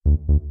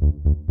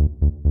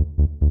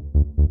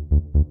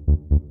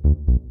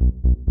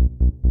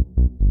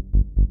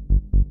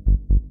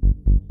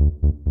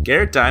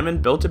Garrett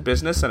Diamond built a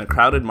business in a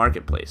crowded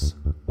marketplace,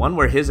 one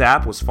where his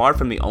app was far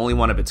from the only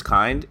one of its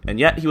kind, and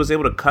yet he was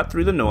able to cut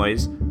through the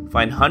noise,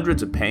 find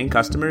hundreds of paying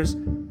customers,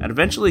 and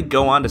eventually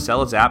go on to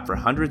sell his app for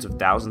hundreds of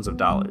thousands of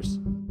dollars.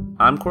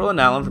 I'm Cortland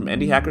Allen from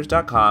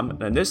IndieHackers.com,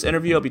 and in this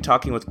interview I'll be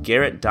talking with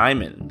Garrett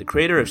Diamond, the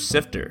creator of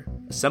Sifter,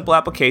 a simple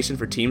application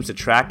for teams to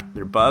track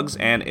their bugs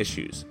and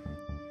issues.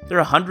 There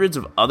are hundreds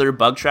of other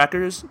bug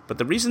trackers, but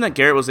the reason that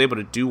Garrett was able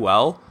to do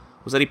well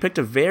was that he picked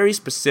a very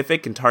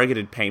specific and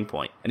targeted pain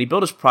point, and he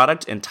built his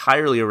product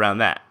entirely around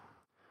that.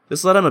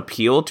 This let him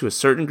appeal to a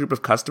certain group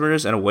of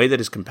customers in a way that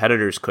his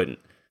competitors couldn't.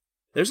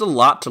 There's a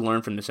lot to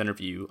learn from this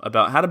interview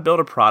about how to build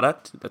a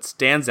product that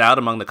stands out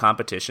among the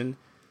competition,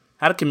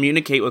 how to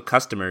communicate with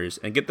customers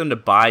and get them to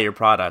buy your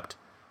product,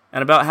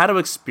 and about how to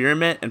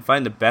experiment and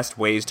find the best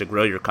ways to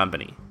grow your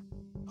company.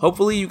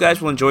 Hopefully you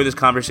guys will enjoy this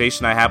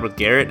conversation I had with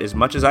Garrett as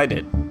much as I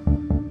did.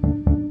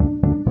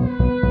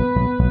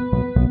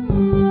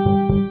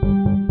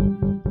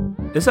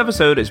 This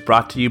episode is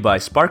brought to you by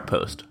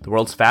SparkPost, the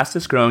world's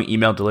fastest growing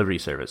email delivery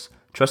service,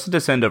 trusted to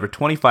send over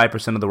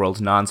 25% of the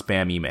world's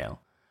non-spam email.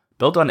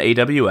 Built on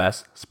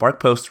AWS,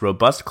 SparkPost's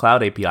robust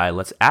cloud API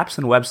lets apps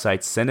and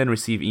websites send and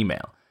receive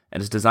email,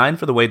 and is designed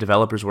for the way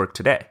developers work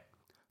today.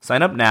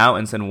 Sign up now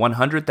and send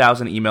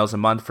 100,000 emails a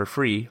month for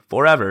free,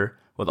 forever,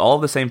 with all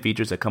of the same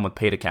features that come with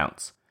paid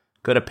accounts.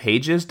 Go to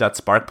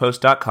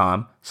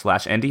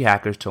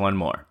pages.sparkpost.com/ndhackers to learn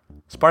more.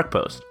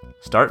 SparkPost.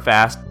 Start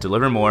fast,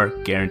 deliver more,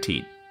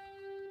 guaranteed.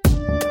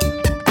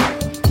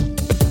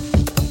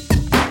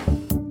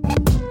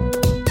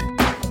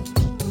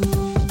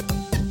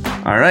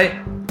 All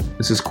right,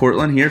 this is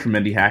Cortland here from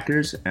Indie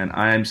Hackers, and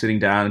I am sitting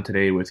down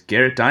today with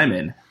Garrett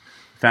Diamond,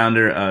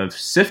 founder of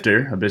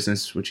Sifter, a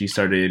business which he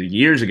started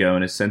years ago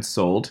and has since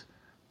sold.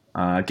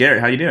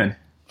 Garrett, how you doing?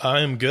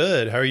 I'm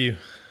good. How are you?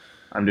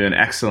 I'm doing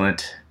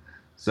excellent.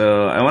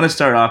 So I want to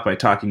start off by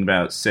talking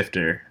about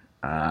Sifter.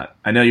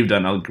 I know you've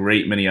done a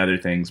great many other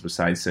things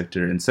besides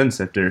Sifter and since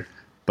Sifter,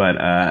 but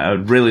I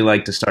would really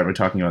like to start by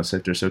talking about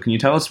Sifter. So can you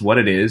tell us what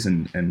it is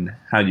and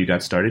how you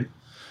got started?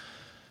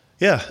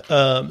 Yeah.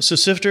 So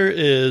Sifter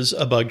is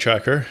a bug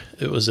tracker.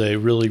 It was a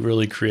really,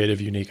 really creative,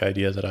 unique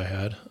idea that I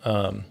had.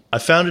 I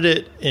founded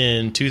it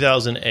in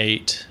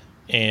 2008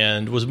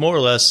 and was more or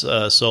less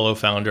a solo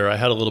founder. I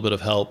had a little bit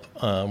of help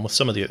with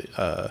some of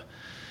the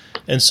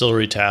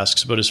ancillary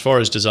tasks, but as far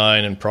as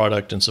design and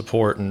product and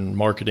support and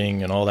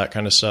marketing and all that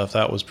kind of stuff,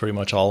 that was pretty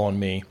much all on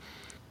me.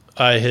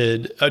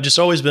 I've just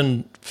always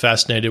been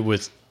fascinated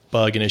with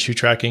bug and issue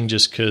tracking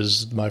just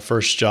because my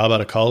first job out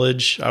of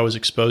college, I was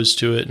exposed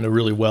to it in a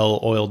really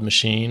well-oiled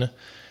machine.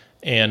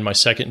 And my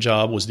second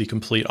job was the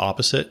complete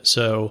opposite.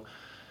 So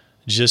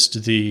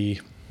just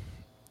the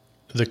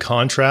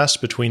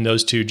contrast between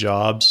those two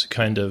jobs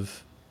kind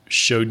of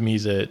showed me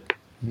that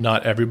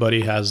not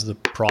everybody has the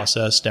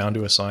process down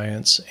to a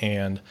science.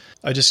 And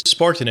I just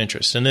sparked an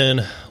interest. And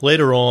then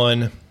later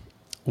on,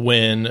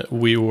 when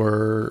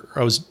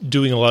I was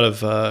doing a lot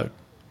of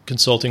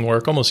consulting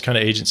work, almost kind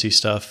of agency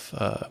stuff.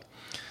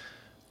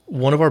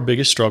 One of our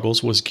biggest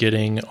struggles was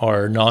getting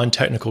our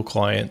non-technical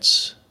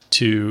clients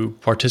to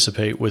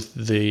participate with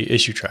the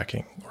issue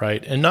tracking,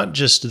 right? And not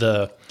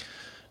so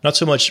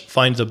much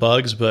find the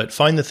bugs, but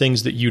find the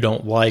things that you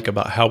don't like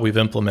about how we've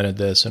implemented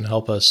this and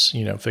help us,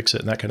 fix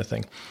it and that kind of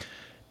thing.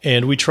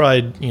 And we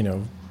tried,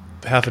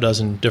 half a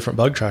dozen different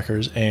bug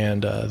trackers,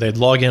 and they'd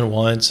log in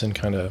once and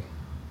kind of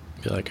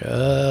be like,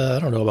 I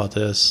don't know about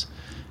this.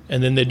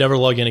 And then they'd never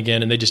log in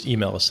again, and they just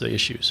email us the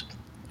issues.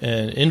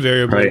 And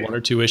invariably, Right. One or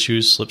two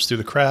issues slips through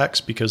the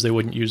cracks because they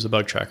wouldn't use the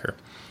bug tracker,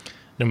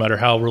 no matter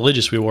how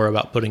religious we were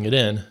about putting it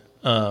in.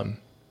 And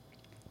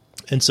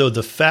so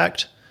the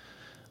fact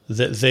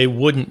that they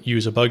wouldn't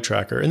use a bug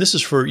tracker, and this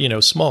is for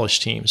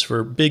smallish teams.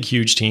 For big,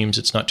 huge teams,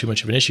 it's not too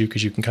much of an issue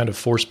because you can kind of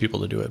force people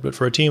to do it. But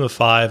for a team of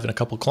 5 and a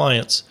couple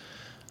clients,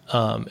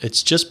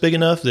 it's just big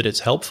enough that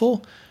it's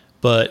helpful.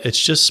 But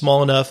it's just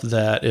small enough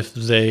that if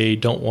they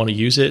don't want to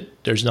use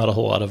it, there's not a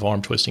whole lot of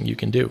arm twisting you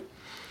can do.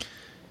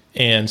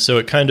 And so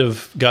it kind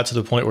of got to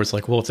the point where it's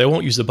like, well, if they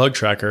won't use the bug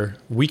tracker,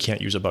 we can't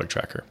use a bug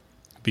tracker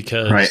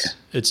because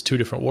It's two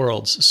different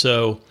worlds.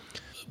 So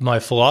my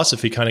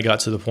philosophy kind of got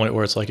to the point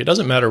where it's like, it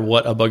doesn't matter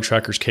what a bug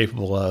tracker is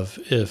capable of.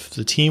 If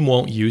the team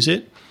won't use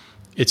it,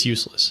 it's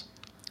useless.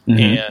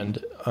 Mm-hmm.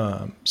 And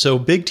so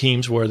big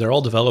teams where they're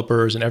all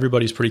developers and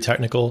everybody's pretty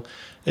technical,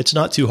 it's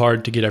not too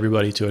hard to get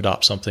everybody to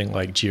adopt something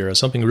like Jira,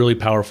 something really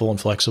powerful and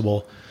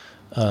flexible.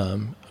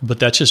 But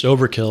that's just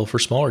overkill for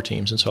smaller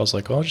teams. And so I was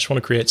like, well, I just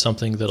want to create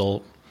something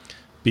that'll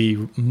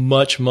be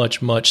much,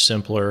 much, much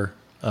simpler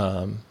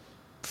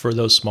for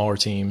those smaller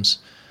teams.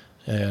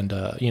 And,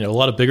 a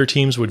lot of bigger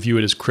teams would view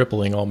it as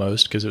crippling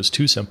almost because it was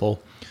too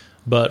simple.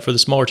 But for the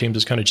smaller teams,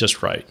 it's kind of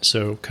just right.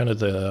 So kind of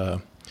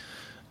the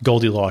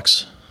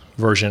Goldilocks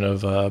version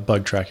of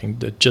bug tracking,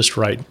 the just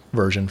right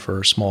version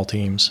for small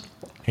teams.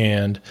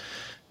 And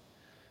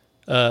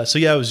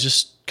it was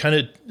just kind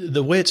of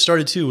the way it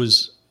started too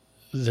was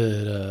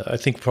that I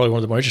think probably one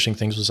of the more interesting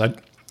things was I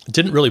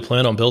didn't really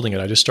plan on building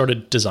it. I just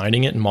started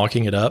designing it and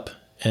mocking it up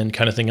and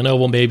kind of thinking, oh,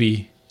 well,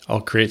 maybe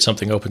I'll create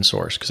something open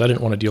source because I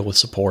didn't want to deal with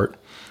support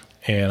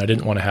and I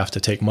didn't want to have to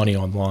take money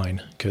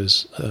online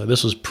because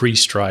this was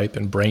pre-Stripe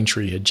and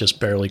Braintree had just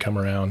barely come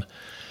around.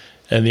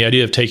 And the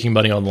idea of taking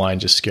money online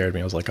just scared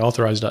me. I was like,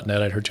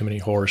 Authorize.net, I'd heard too many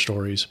horror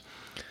stories.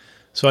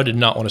 So I did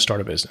not want to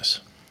start a business.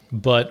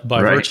 But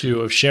by virtue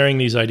of sharing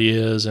these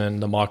ideas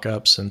and the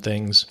mock-ups and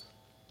things,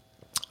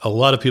 a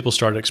lot of people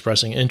started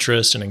expressing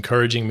interest and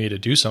encouraging me to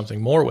do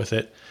something more with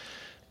it.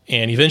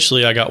 And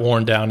eventually I got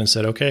worn down and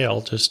said, okay,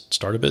 I'll just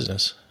start a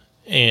business.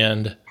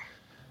 And,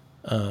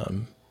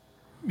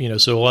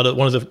 so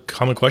one of the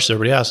common questions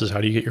everybody asks is, how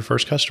do you get your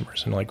first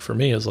customers? And like, for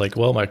me, it's like,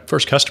 well, my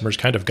first customers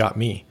kind of got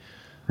me.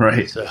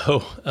 Right. So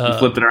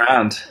flip it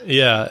around.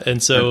 Yeah.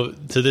 And so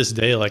to this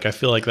day, like, I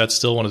feel like that's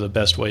still one of the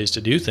best ways to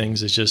do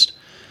things is just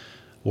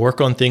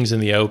work on things in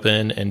the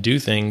open and do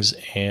things.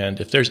 And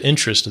if there's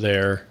interest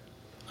there,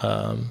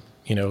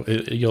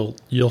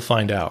 you'll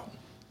find out.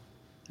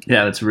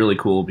 Yeah, that's really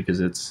cool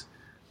because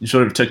you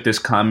sort of took this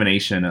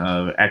combination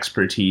of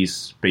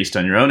expertise based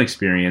on your own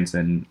experience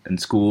in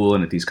school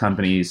and at these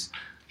companies,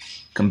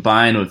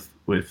 combined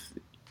with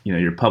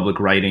your public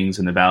writings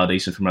and the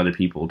validation from other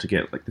people to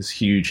get like this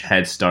huge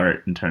head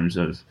start in terms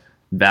of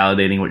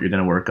validating what you're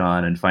going to work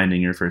on and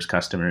finding your first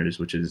customers,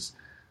 which is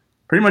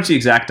pretty much the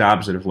exact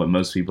opposite of what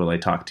most people I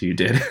talk to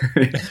did.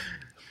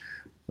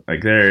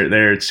 Like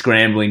they're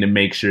scrambling to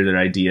make sure their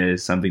idea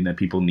is something that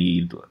people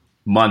need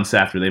months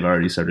after they've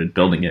already started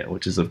building it,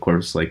 which is of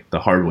course like the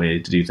hard way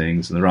to do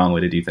things and the wrong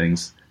way to do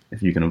things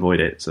if you can avoid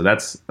it. So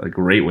that's a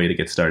great way to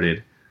get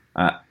started.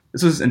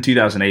 This was in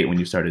 2008 when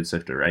you started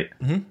Sifter, right?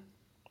 Mm-hmm.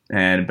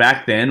 And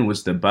back then,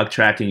 was the bug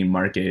tracking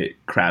market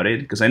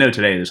crowded? Because I know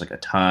today there's like a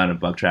ton of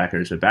bug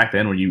trackers, but back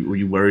then, were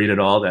you worried at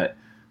all that,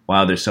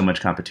 wow, there's so much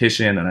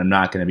competition and I'm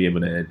not going to be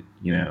able to,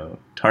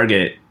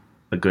 target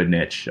a good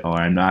niche, or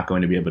I'm not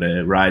going to be able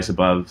to rise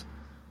above,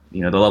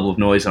 the level of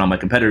noise that all my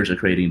competitors are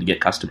creating to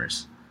get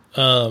customers?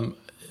 I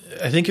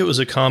think it was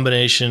a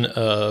combination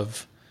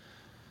of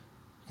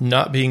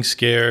not being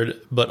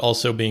scared, but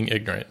also being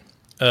ignorant.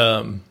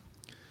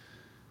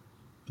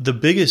 The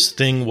biggest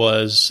thing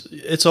was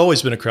it's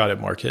always been a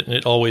crowded market, and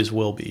it always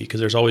will be because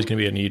there's always going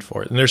to be a need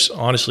for it. And there's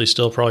honestly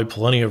still probably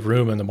plenty of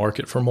room in the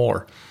market for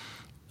more.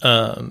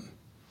 The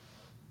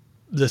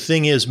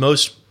thing is,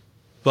 most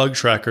bug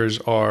trackers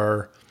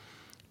are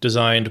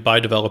designed by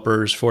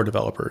developers for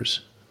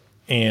developers.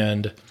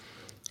 And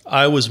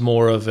I was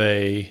more of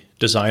a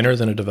designer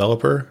than a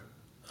developer.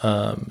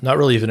 Not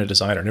really even a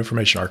designer, an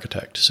information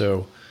architect.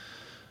 So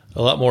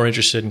a lot more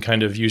interested in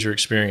kind of user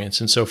experience.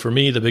 And so for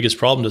me, the biggest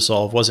problem to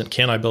solve wasn't,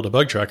 can I build a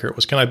bug tracker? It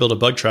was, can I build a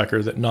bug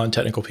tracker that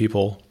non-technical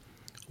people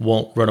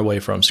won't run away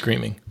from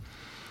screaming?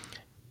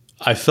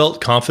 I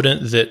felt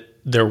confident that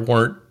there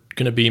weren't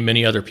going to be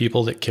many other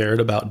people that cared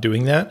about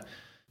doing that.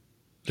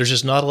 There's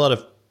just not a lot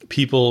of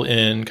people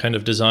in kind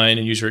of design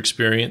and user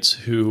experience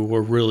who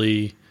were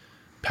really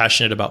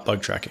passionate about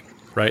bug tracking,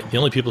 right? The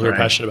only people who are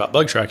passionate about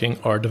bug tracking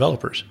are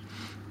developers.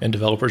 And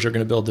developers are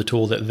going to build the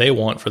tool that they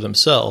want for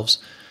themselves.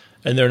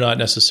 And they're not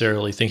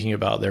necessarily thinking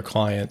about their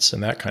clients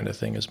and that kind of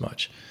thing as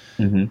much.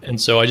 Mm-hmm. And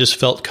so I just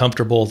felt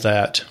comfortable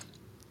that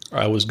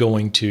I was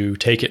going to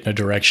take it in a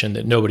direction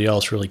that nobody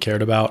else really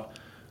cared about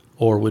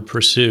or would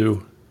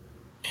pursue,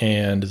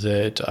 and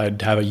that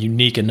I'd have a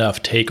unique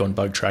enough take on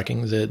bug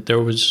tracking that there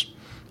was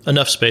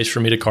enough space for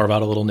me to carve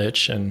out a little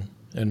niche and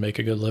make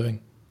a good living.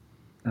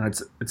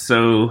 It's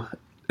so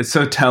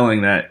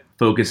telling that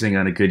focusing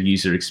on a good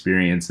user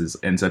experience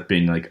ends up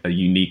being like a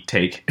unique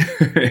take.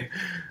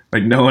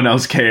 Like no one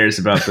else cares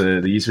about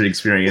the user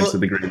experience to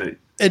the degree that.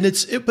 And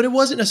but it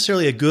wasn't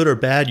necessarily a good or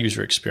bad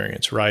user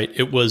experience, right?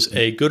 It was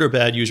a good or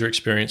bad user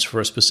experience for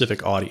a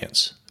specific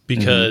audience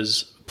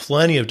because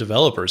plenty of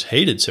developers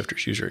hated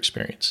Sifter's user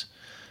experience.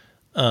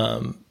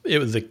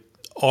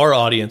 Our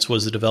audience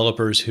was the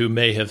developers who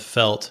may have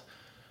felt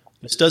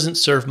this doesn't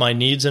serve my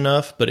needs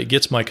enough, but it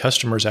gets my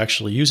customers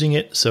actually using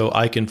it, so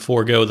I can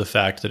forego the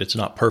fact that it's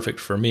not perfect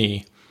for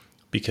me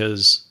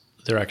because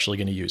they're actually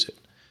going to use it.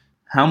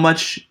 How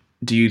much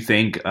do you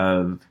think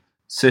of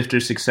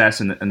Sifter's success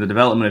and the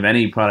development of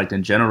any product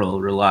in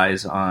general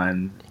relies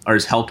on, or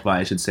is helped by,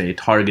 I should say,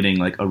 targeting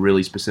like a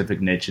really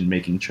specific niche and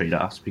making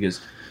trade-offs?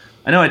 Because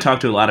I know I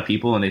talk to a lot of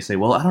people and they say,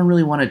 well, I don't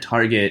really want to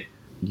target,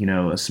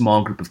 a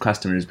small group of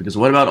customers because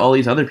what about all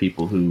these other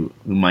people who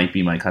might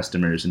be my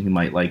customers and who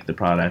might like the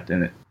product?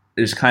 And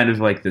there's kind of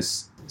like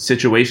this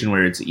situation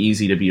where it's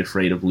easy to be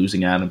afraid of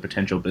losing out on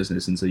potential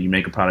business. And so you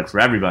make a product for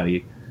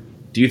everybody.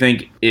 Do you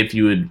think if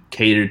you had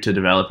catered to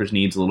developers'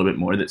 needs a little bit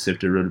more, that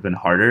Sifter would have been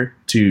harder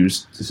to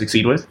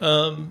succeed with?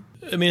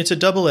 It's a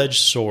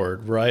double-edged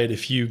sword, right?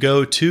 If you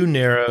go too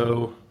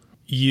narrow,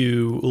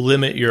 you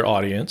limit your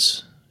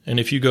audience. And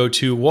if you go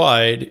too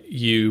wide,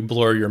 you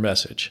blur your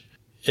message.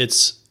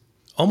 It's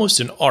almost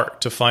an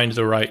art to find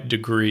the right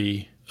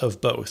degree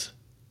of both.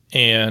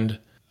 And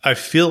I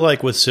feel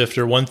like with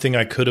Sifter, one thing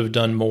I could have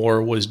done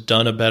more was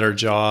done a better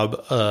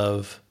job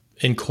of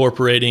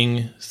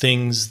incorporating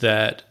things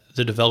that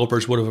the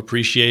developers would have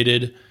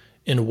appreciated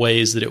in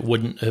ways that it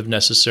wouldn't have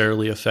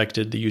necessarily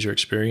affected the user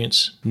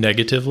experience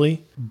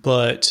negatively.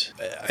 But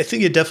I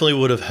think it definitely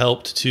would have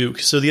helped too.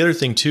 So the other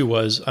thing too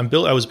was I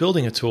was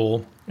building a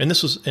tool, and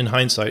this was in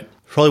hindsight,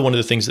 probably one of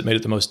the things that made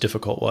it the most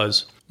difficult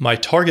was my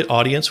target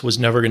audience was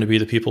never going to be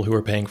the people who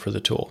were paying for the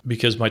tool,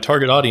 because my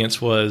target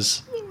audience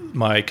was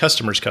my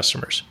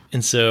customers.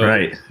 And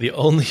so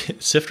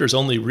Sifter's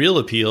only real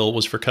appeal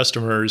was for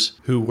customers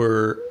who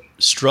were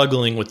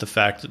struggling with the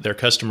fact that their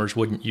customers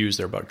wouldn't use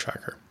their bug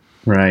tracker.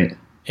 Right.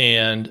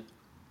 And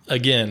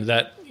again,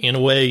 that in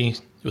a way,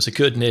 it was a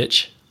good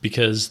niche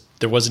because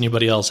there wasn't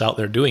anybody else out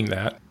there doing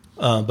that.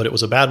 But it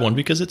was a bad one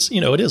because it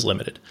is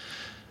limited.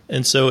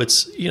 And so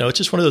it's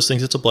just one of those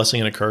things. It's a blessing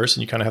and a curse,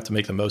 and you kind of have to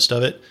make the most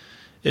of it.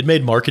 It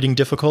made marketing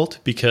difficult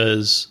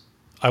because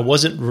I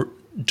wasn't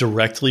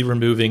directly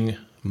removing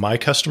my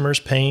customer's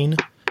pain,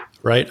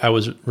 right? I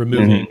was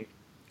removing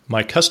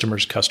my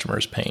customer's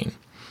pain.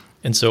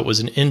 And so it was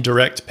an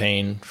indirect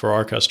pain for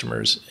our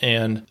customers.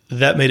 And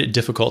that made it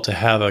difficult to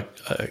have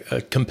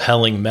a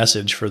compelling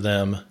message for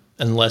them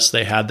unless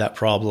they had that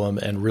problem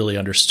and really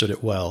understood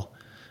it well.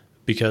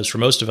 Because for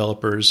most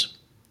developers,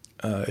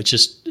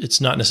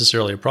 it's not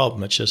necessarily a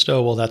problem. It's just,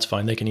 oh, well, that's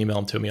fine. They can email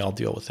them to me. I'll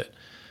deal with it.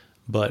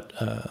 But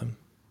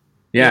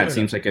it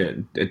seems like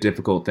a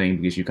difficult thing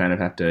because you kind of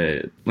have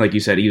to, like you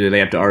said, either they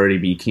have to already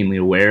be keenly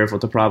aware of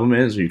what the problem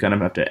is, or you kind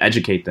of have to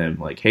educate them.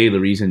 Like, hey,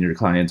 the reason your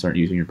clients aren't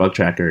using your bug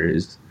tracker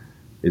is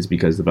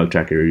because the bug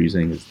tracker you're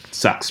using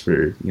sucks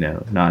for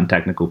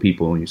non-technical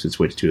people, and you should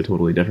switch to a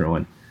totally different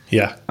one.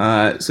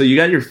 Yeah. So you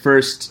got your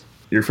first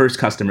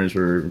customers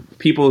were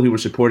people who were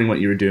supporting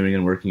what you were doing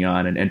and working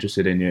on and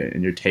interested in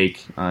your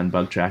take on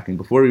bug tracking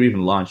before we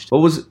even launched.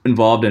 What was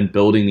involved in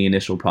building the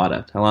initial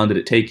product? How long did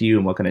it take you,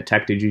 and what kind of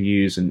tech did you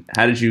use, and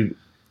how did you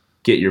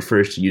get your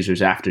first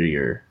users after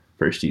your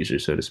first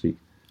users, so to speak?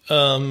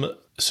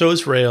 So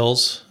it's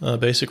Rails,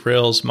 basic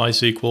Rails,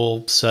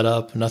 MySQL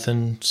setup,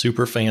 nothing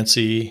super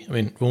fancy. I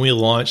mean, when we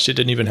launched, it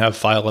didn't even have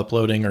file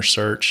uploading or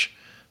search.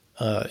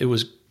 It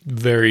was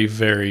very,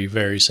 very,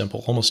 very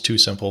simple, almost too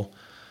simple,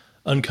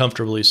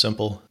 uncomfortably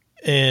simple.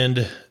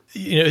 And,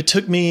 it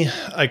took me,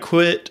 I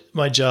quit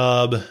my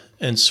job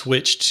and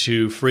switched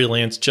to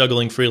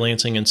juggling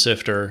freelancing and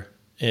Sifter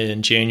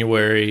in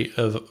January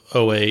of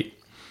 2008.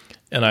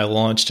 And I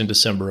launched in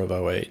December of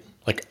 2008.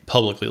 Like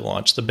publicly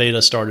launched. The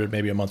beta started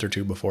maybe a month or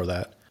two before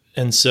that.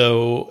 And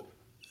so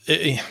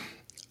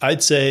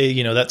I'd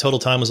say, that total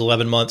time was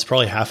 11 months.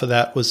 Probably half of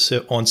that was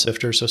on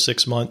Sifter, so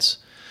 6 months.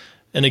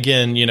 And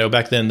again,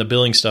 back then the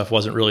billing stuff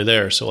wasn't really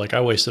there. So like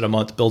I wasted a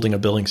month building a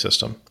billing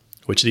system,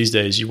 which these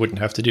days you wouldn't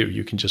have to do.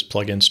 You can just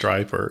plug in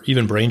Stripe, or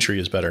even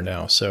Braintree is better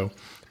now. So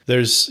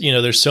there's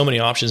so many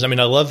options. I mean,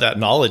 I love that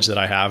knowledge that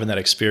I have and that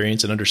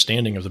experience and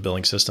understanding of the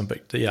billing system.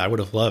 But yeah, I would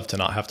have loved to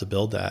not have to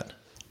build that.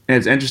 And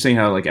it's interesting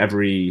how like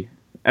every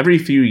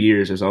few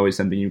years there's always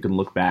something you can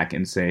look back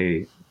and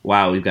say,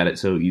 wow, we've got it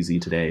so easy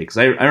today. Because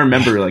I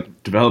remember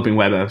like developing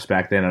web apps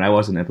back then, and I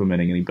wasn't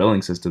implementing any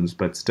billing systems,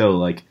 but still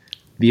like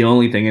the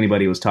only thing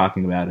anybody was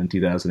talking about in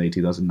 2008,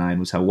 2009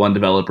 was how one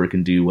developer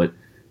can do what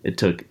it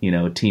took,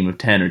 a team of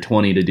 10 or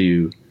 20 to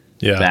do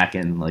back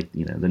in like,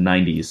 the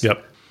 90s.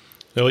 Yep.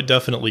 No, it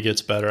definitely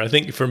gets better. I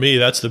think for me,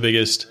 that's the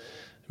biggest.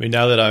 I mean,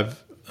 now that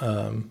I've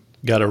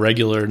got a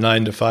regular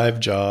 9-to-5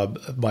 job,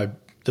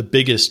 the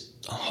biggest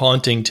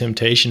haunting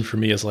temptation for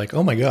me is like,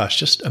 oh my gosh,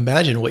 just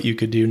imagine what you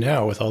could do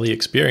now with all the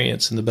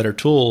experience and the better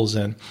tools.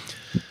 And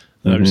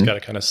then I've just got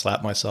to kind of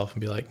slap myself and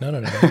be like, no,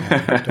 don't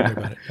worry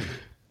about it.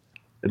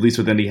 At least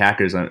with Indie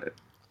Hackers,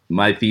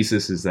 my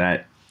thesis is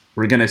that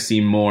we're going to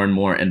see more and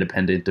more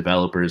independent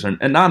developers and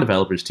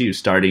non-developers too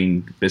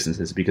starting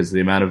businesses, because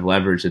the amount of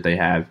leverage that they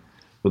have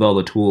with all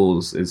the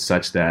tools is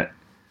such that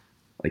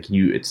like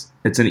it's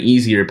an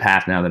easier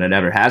path now than it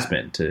ever has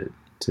been to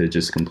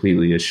just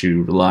completely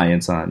eschew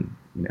reliance on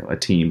a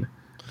team.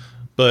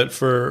 But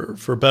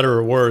for better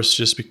or worse,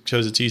 just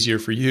because it's easier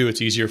for you,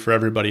 it's easier for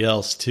everybody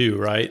else too,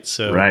 right?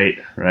 So right.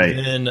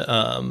 And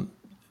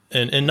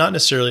and not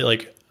necessarily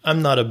like,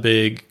 I'm not a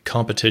big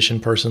competition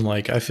person.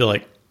 Like I feel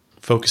like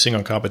focusing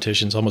on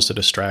competition is almost a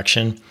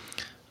distraction.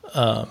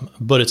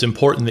 But it's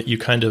important that you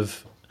kind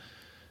of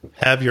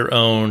have your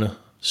own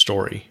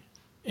story.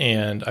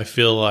 And I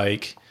feel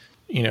like,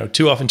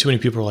 too often too many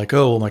people are like,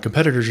 oh, well, my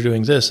competitors are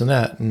doing this and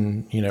that.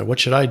 And, what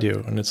should I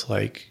do? And it's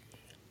like,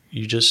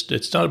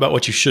 it's not about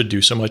what you should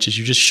do so much as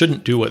you just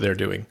shouldn't do what they're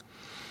doing.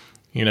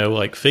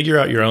 Like figure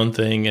out your own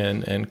thing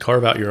and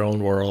carve out your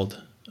own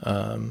world.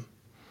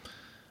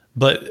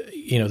 But,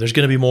 there's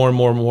going to be more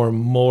and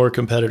more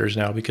competitors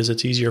now because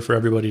it's easier for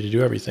everybody to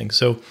do everything.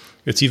 So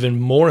it's even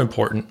more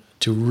important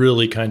to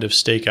really kind of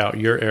stake out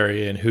your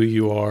area and who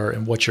you are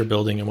and what you're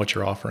building and what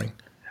you're offering,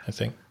 I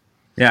think.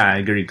 Yeah, I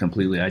agree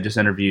completely. I just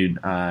interviewed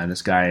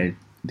this guy,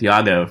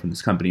 Thiago, from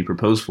this company,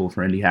 Proposeful,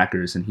 for Indie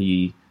Hackers, and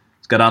he's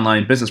got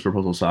online business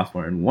proposal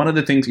software. And one of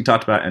the things he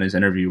talked about in his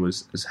interview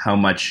is how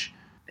much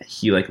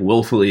he like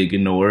willfully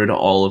ignored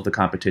all of the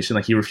competition.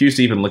 Like he refused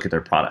to even look at their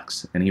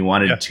products, and he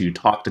wanted to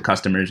talk to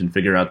customers and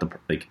figure out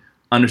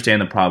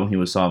understand the problem he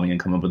was solving and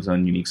come up with his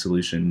own unique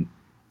solution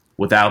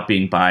without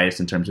being biased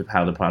in terms of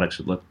how the product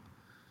should look.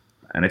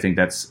 And I think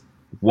that's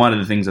one of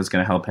the things that's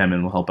going to help him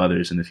and will help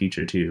others in the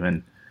future too.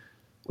 And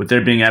with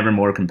there being ever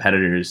more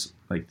competitors,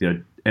 like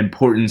the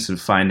importance of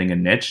finding a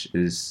niche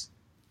is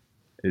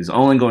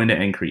only going to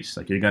increase.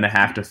 Like you're going to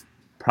have to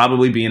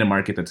probably be in a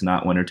market that's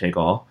not winner take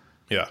all.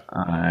 Yeah.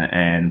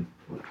 And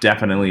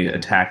definitely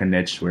attack a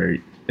niche where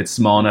it's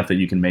small enough that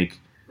you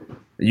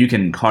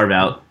can carve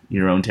out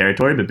your own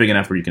territory, but big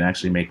enough where you can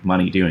actually make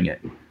money doing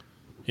it.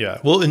 Yeah.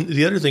 Well, and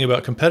the other thing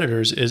about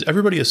competitors is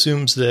everybody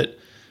assumes that,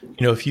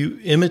 if you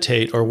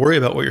imitate or worry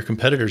about what your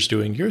competitor's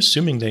doing, you're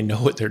assuming they know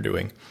what they're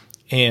doing.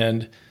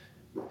 And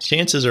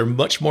chances are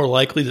much more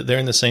likely that they're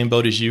in the same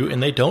boat as you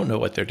and they don't know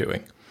what they're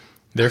doing.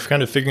 They're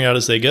kind of figuring out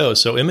as they go.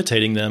 So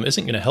imitating them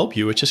isn't going to help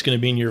you. It's just going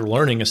to mean you're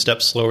learning a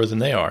step slower than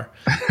they are.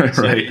 Right.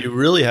 So you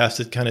really have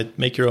to kind of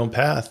make your own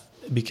path,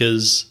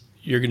 because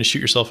you're going to shoot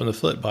yourself in the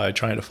foot by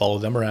trying to follow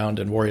them around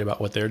and worry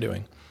about what they're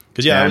doing.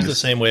 Because I was the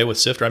same way with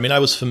Sifter. I mean, I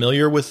was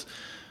familiar with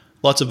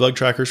lots of bug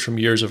trackers from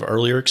years of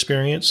earlier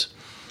experience.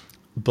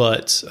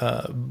 But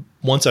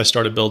once I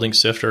started building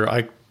Sifter,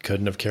 I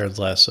couldn't have cared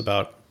less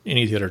about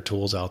any of the other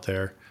tools out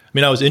there. I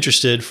mean, I was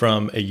interested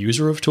from a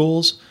user of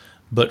tools,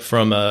 but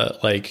from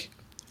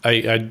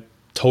I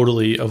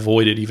totally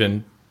avoided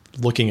even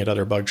looking at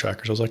other bug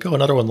trackers. I was like, oh,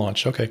 another one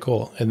launched. Okay,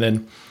 cool. And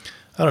then,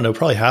 I don't know,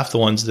 probably half the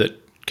ones that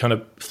kind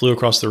of flew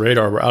across the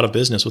radar were out of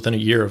business within a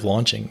year of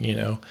launching,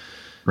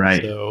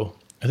 Right. So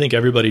I think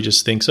everybody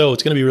just thinks, oh,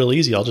 it's going to be real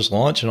easy. I'll just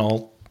launch and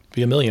I'll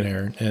be a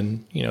millionaire.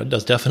 And,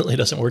 it definitely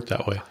doesn't work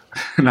that way.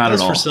 Not at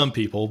all. For some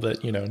people,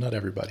 but, not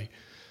everybody.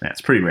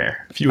 That's pretty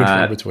rare. Few and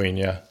far between,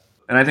 yeah.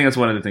 And I think that's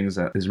one of the things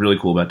that is really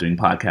cool about doing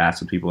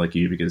podcasts with people like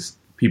you, because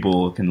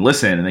people can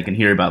listen and they can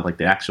hear about like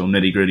the actual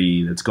nitty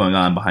gritty that's going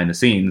on behind the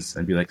scenes,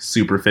 and be like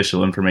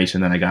superficial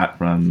information that I got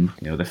from,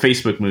 the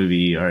Facebook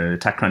movie or the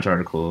TechCrunch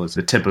article is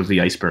the tip of the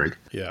iceberg.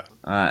 Yeah.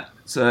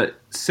 So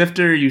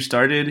Sifter, you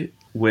started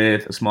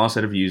with a small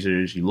set of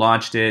users, you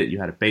launched it, you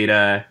had a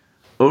beta.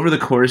 Over the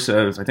course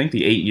of, I think,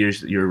 the 8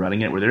 years that you were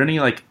running it, were there any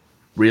like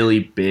really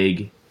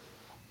big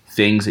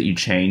things that you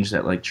changed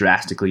that like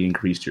drastically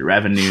increased your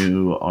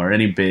revenue, or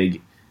any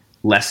big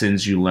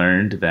lessons you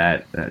learned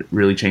that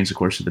really changed the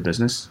course of the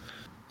business?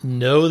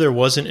 No, there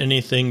wasn't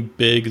anything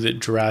big that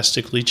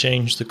drastically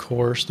changed the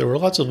course. There were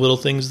lots of little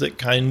things that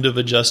kind of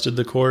adjusted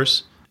the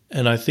course.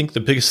 And I think the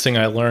biggest thing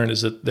I learned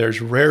is that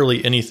there's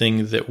rarely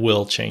anything that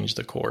will change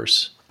the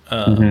course,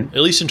 at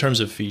least in terms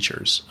of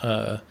features.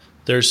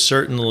 There's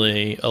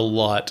certainly a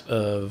lot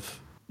of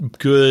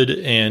good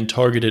and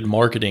targeted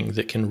marketing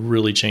that can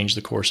really change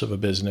the course of a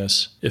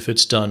business if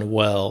it's done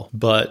well.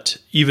 But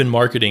even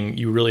marketing,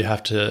 you really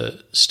have to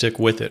stick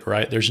with it,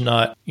 right? There's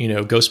not,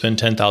 go spend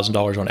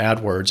 $10,000 on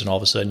AdWords and all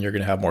of a sudden you're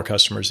going to have more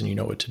customers and you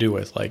know what to do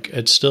with. Like,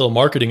 it's still,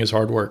 marketing is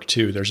hard work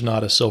too. There's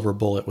not a silver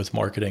bullet with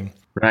marketing.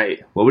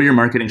 Right. What were your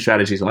marketing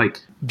strategies like?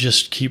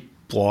 Just keep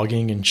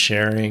blogging and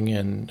sharing.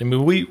 And I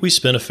mean, we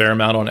spent a fair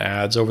amount on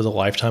ads over the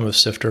lifetime of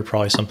Sifter,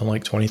 probably something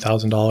like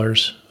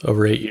 $20,000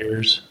 over 8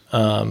 years,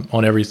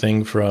 on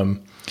everything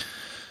from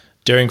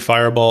Daring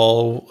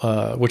Fireball,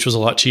 which was a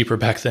lot cheaper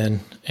back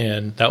then.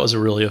 And that was a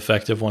really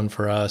effective one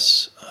for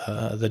us.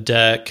 The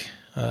deck,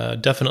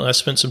 definitely, I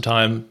spent some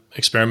time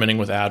experimenting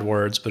with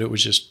AdWords, but it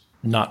was just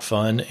not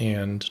fun.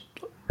 And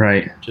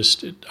right.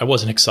 I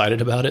wasn't excited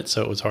about it.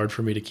 So it was hard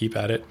for me to keep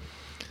at it.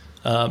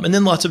 And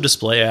then lots of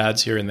display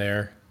ads here and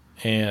there,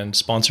 and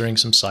sponsoring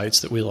some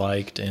sites that we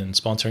liked, and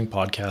sponsoring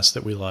podcasts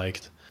that we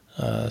liked,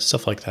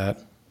 stuff like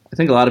that. I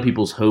think a lot of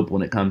people's hope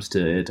when it comes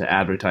to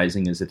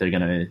advertising is that they're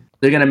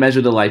gonna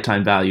measure the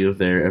lifetime value of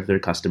their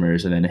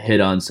customers, and then hit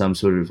on some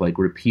sort of like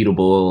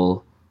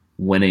repeatable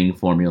winning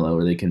formula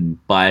where they can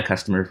buy a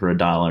customer for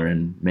 $1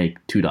 and make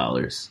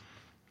 $2.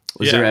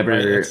 Was there ever?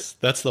 Right.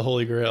 That's the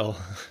holy grail.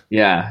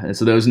 Yeah, and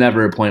so there was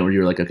never a point where you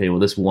were like, okay, well,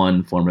 this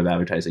one form of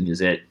advertising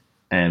is it,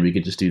 and we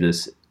could just do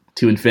this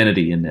to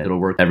infinity and it'll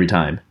work every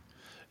time.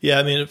 Yeah,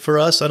 I mean, for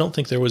us, I don't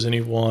think there was any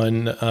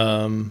one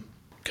kind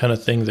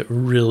of thing that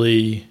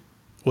really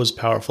was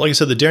powerful. Like I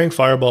said, the Daring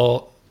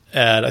Fireball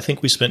ad, I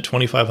think we spent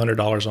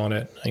 $2,500 on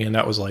it. Again,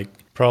 that was like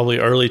probably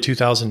early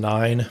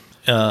 2009.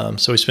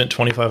 So we spent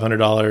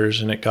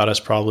 $2,500 and it got us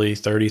probably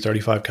 30,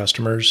 35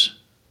 customers.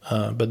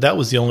 But that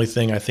was the only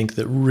thing I think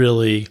that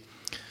really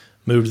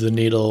moved the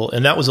needle.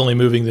 And that was only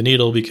moving the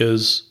needle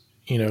because,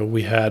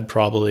 we had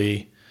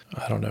probably,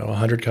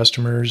 100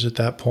 customers at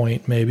that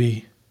point,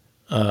 maybe.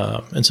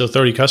 And so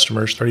 35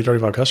 customers,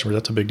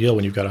 that's a big deal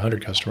when you've got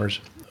 100 customers.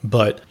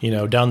 But,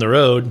 down the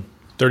road,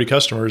 30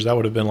 customers, that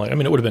would have been it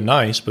would have been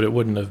nice, but it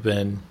wouldn't have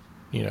been,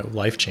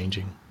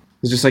 life-changing.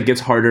 It's just like gets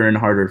harder and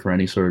harder for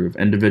any sort of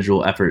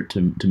individual effort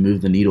to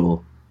move the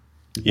needle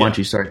once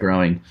you start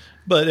growing.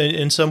 But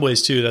in some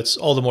ways, too, that's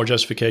all the more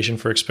justification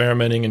for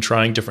experimenting and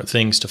trying different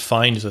things to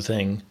find the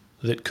thing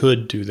that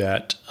could do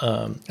that.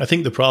 I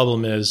think the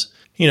problem is,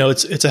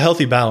 it's a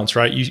healthy balance,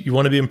 right? You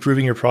want to be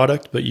improving your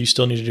product, but you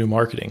still need to do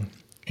marketing.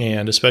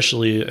 And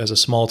especially as a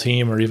small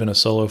team or even a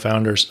solo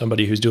founder,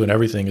 somebody who's doing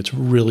everything, it's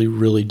really,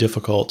 really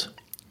difficult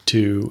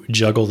to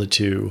juggle the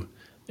two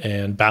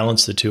and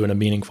balance the two in a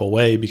meaningful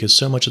way, because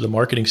so much of the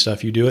marketing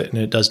stuff, you do it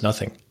and it does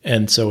nothing.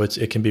 And so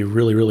it can be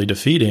really, really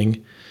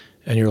defeating.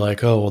 And you're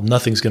like, oh, well,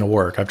 nothing's going to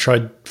work. I've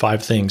tried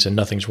 5 things and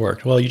nothing's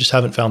worked. Well, you just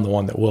haven't found the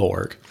one that will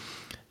work.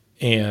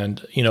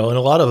 And, and a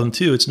lot of them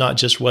too, it's not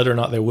just whether or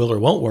not they will or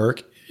won't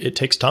work. It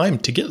takes time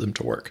to get them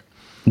to work,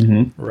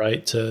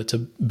 right?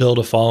 To build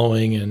a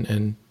following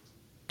and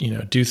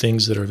do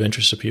things that are of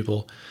interest to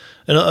people.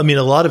 And I mean,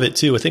 a lot of it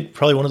too, I think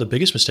probably one of the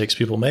biggest mistakes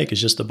people make is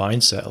just the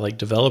mindset. Like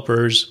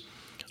developers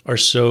are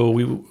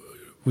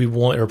we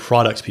want, or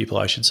product people,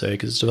 I should say,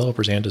 because it's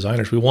developers and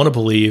designers. We want to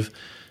believe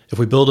if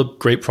we build a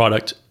great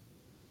product,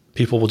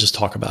 people will just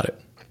talk about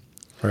it,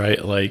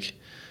 right? Like,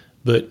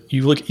 but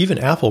you look, even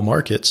Apple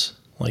markets,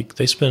 like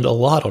they spend a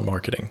lot on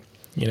marketing,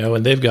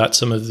 and they've got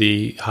some of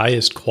the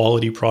highest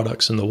quality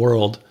products in the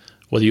world,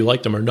 whether you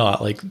like them or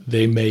not. Like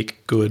they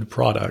make good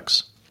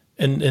products,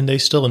 and they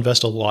still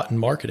invest a lot in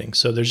marketing.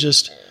 So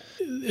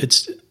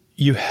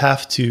you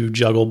have to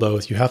juggle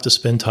both. You have to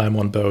spend time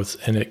on both,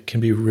 and it can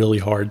be really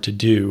hard to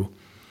do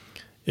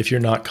if you're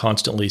not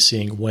constantly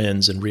seeing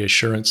wins and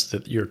reassurance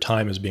that your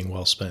time is being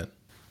well spent.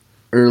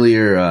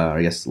 Earlier,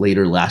 I guess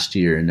later last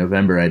year in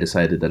November, I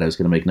decided that I was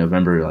going to make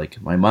November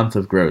like my month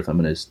of growth. I'm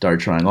going to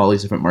start trying all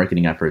these different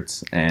marketing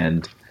efforts.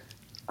 And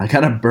I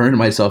kind of burned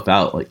myself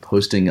out, like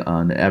posting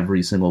on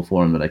every single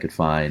forum that I could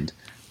find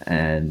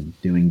and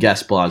doing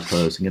guest blog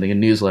posts and getting in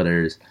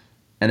newsletters.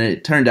 And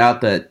it turned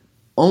out that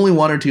only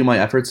 1 or 2 of my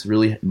efforts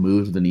really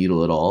moved the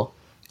needle at all.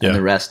 And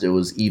the rest, it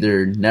was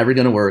either never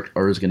going to work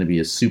or it was going to be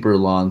a super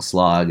long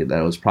slog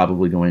that was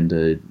probably going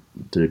to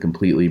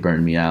completely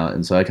burn me out.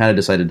 And so I kind of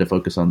decided to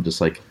focus on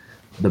just like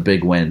the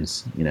big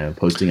wins.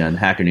 Posting on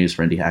Hacker News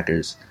for indie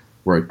hackers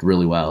worked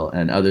really well.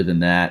 And other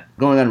than that,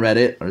 going on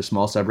Reddit or a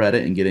small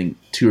subreddit and getting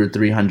 200 or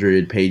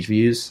 300 page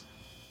views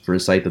for a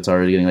site that's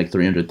already getting like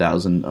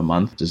 300,000 a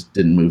month just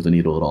didn't move the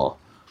needle at all.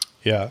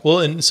 Yeah. Well,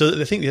 and so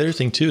I think the other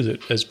thing too,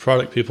 that as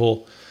product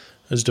people,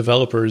 as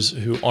developers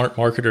who aren't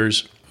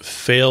marketers,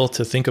 fail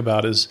to think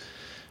about is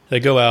they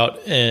go out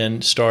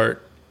and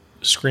start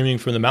screaming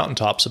from the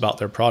mountaintops about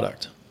their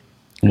product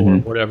or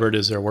whatever it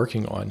is they're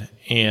working on.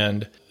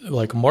 And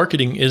like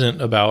marketing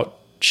isn't about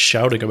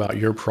shouting about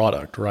your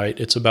product, right?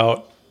 It's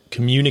about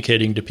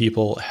communicating to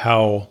people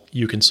how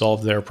you can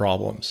solve their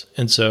problems.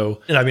 And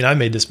I mean, I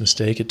made this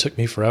mistake. It took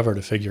me forever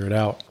to figure it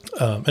out.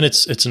 And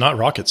it's not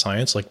rocket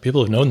science. Like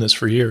people have known this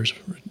for years,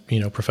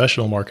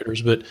 professional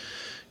marketers, but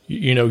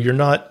you're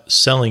not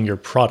selling your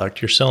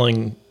product. You're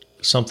selling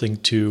something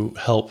to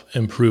help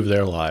improve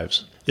their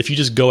lives. If you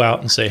just go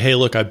out and say, hey,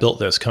 look, I built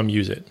this, come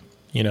use it,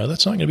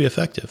 that's not going to be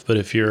effective. But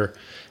if you're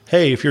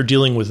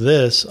dealing with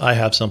this, I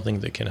have something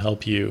that can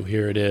help you.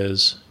 Here it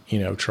is,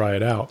 try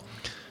it out.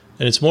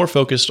 And it's more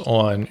focused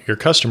on your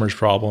customers'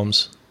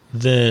 problems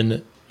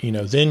than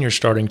you're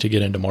starting to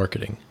get into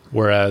marketing.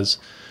 Whereas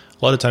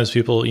a lot of times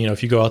people,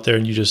 if you go out there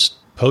and you just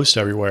post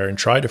everywhere and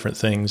try different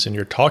things and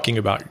you're talking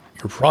about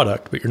your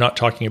product, but you're not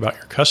talking about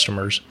your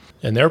customers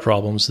and their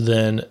problems,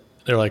 then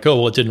they're like, oh,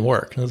 well, it didn't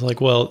work. And it's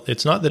like, well,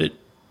 it's not that it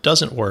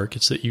doesn't work.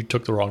 It's that you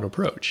took the wrong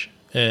approach.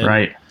 And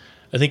right.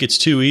 I think it's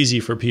too easy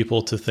for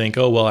people to think,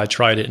 oh, well, I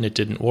tried it and it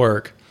didn't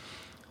work,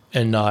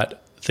 and not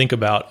think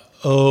about,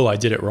 oh, I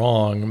did it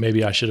wrong.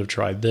 Maybe I should have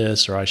tried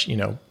this, or I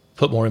should,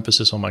 put more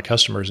emphasis on my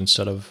customers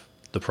instead of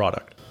the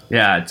product.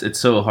 Yeah, it's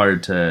so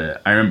hard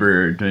to. I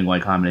remember doing Y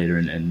Combinator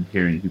and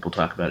hearing people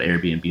talk about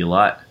Airbnb a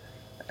lot.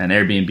 And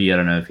Airbnb, I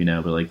don't know if you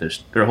know, but like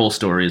their whole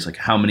story is like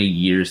how many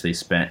years they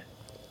spent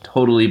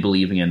totally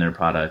believing in their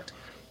product,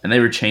 and they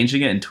were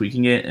changing it and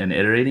tweaking it and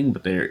iterating,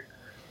 but they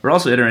were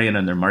also iterating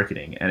on their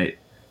marketing, and it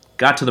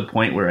got to the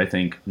point where I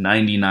think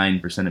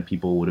 99% of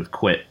people would have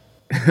quit.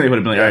 They would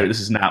have been like, all right, this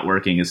is not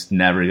working, it's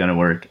never going to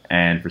work,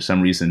 and for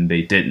some reason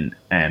they didn't,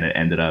 and it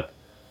ended up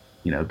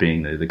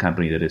being the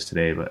company that is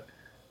today. But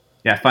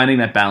yeah, finding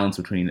that balance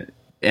between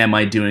am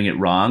I doing it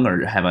wrong,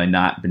 or have I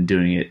not been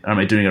doing it, or am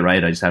I doing it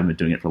right, I just haven't been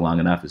doing it for long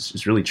enough,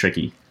 is really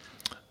tricky.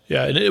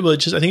 Yeah, and I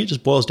think it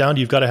just boils down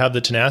to you've got to have the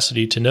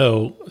tenacity to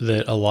know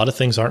that a lot of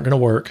things aren't going to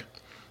work,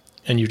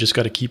 and you've just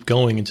got to keep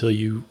going until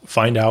you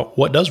find out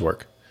what does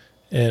work.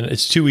 And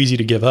it's too easy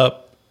to give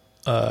up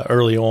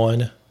early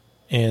on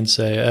and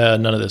say,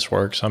 none of this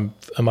works. Am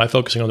I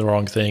focusing on the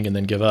wrong thing, and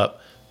then give up?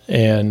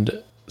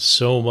 And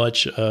so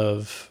much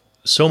of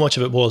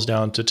it boils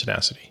down to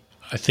tenacity.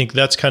 I think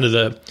that's kind of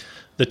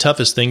the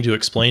toughest thing to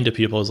explain to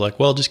people is like,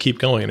 well, just keep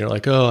going. And they're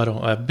like, oh,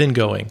 I've been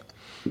going.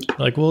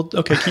 Like, well,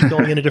 okay, keep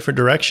going in a different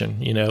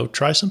direction,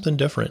 try something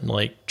different, and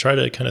like try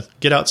to kind of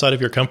get outside of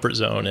your comfort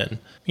zone. And,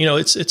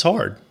 it's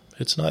hard.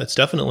 It's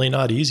definitely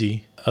not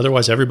easy.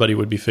 Otherwise everybody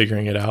would be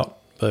figuring it out,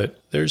 but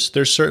there's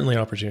certainly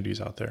opportunities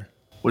out there.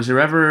 Was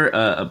there ever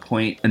a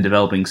point in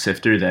developing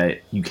Sifter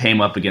that you came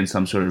up against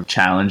some sort of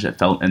challenge that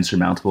felt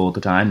insurmountable at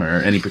the time,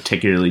 or any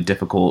particularly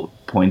difficult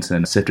points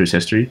in Sifter's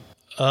history?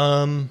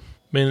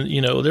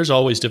 There's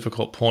always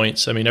difficult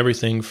points. I mean,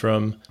 everything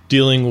from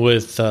dealing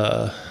with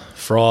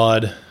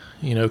fraud,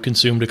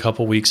 consumed a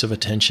couple weeks of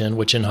attention,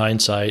 which in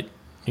hindsight,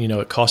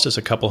 it cost us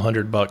a couple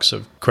 $100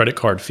 of credit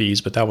card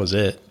fees, but that was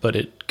it. But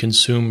it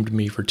consumed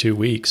me for 2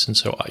 weeks. And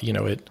so,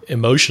 it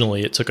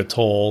emotionally, it took a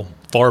toll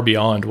far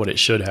beyond what it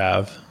should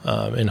have.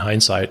 In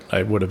hindsight,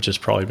 I would have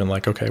just probably been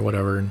like, okay,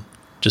 whatever, and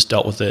just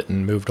dealt with it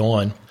and moved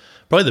on.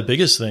 Probably the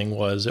biggest thing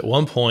was at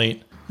one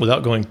point,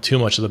 without going too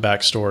much of the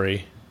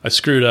backstory, I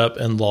screwed up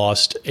and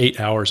lost 8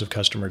 hours of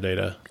customer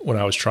data when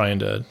I was trying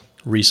to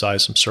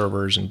resize some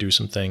servers and do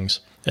some things.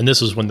 And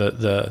this was when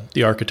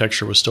the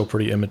architecture was still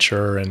pretty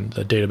immature and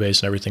the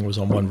database and everything was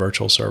on one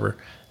virtual server.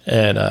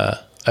 And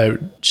I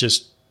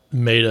just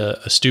made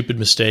a stupid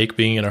mistake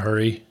being in a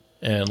hurry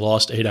and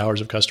lost 8 hours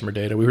of customer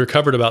data. We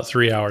recovered about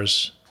 3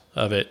 hours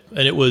of it.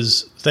 And it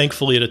was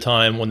thankfully at a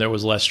time when there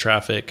was less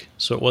traffic,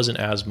 so it wasn't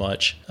as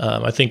much.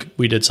 I think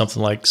we did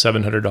something like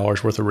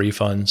 $700 worth of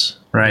refunds,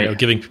 right?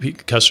 Giving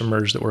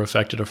customers that were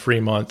affected a free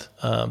month.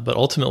 But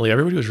ultimately,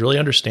 everybody was really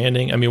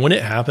understanding. I mean, when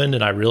it happened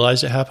and I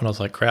realized it happened, I was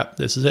like, crap,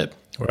 this is it.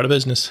 We're out of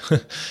business.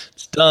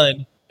 It's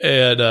done.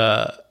 And,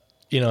 I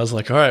was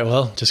like, all right,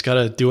 well, just got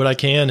to do what I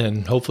can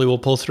and hopefully we'll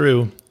pull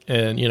through.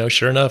 And,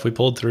 sure enough, we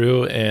pulled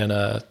through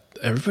and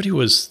everybody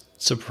was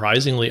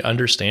surprisingly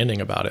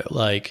understanding about it.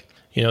 Like,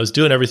 I was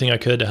doing everything I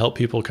could to help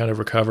people kind of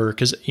recover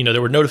because,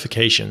 there were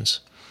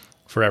notifications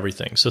for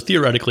everything. So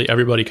theoretically,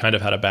 everybody kind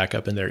of had a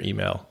backup in their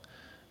email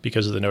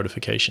because of the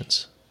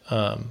notifications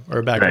or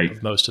a backup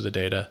of most of the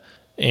data.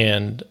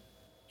 And,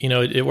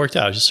 it worked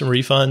out. Just some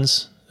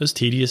refunds. It was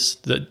tedious.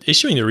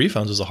 Issuing the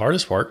refunds was the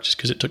hardest part just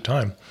because it took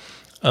time.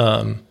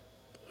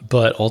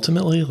 But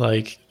ultimately,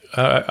 like,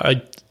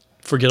 I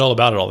forget all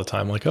about it all the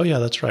time. Like, oh, yeah,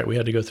 that's right. We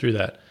had to go through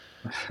that.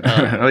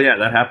 Oh, yeah,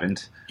 that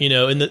happened.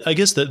 And I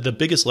guess the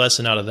biggest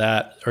lesson out of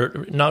that,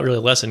 or not really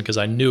a lesson because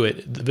I knew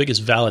it, the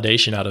biggest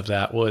validation out of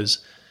that was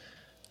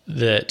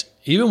that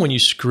even when you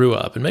screw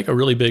up and make a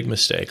really big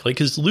mistake, like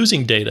because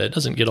losing data, it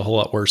doesn't get a whole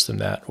lot worse than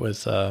that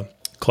with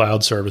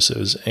cloud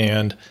services.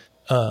 And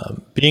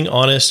being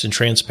honest and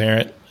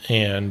transparent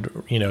and,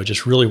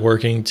 just really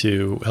working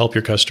to help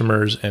your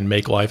customers and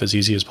make life as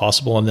easy as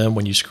possible on them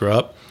when you screw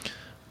up,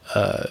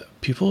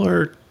 people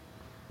are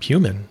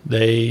human.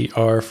 They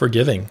are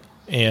forgiving.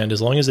 And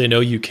as long as they know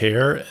you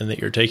care and that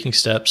you're taking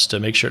steps to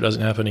make sure it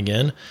doesn't happen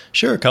again,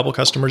 sure, a couple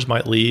customers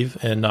might leave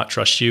and not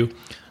trust you.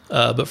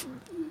 But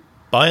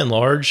by and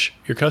large,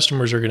 your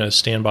customers are going to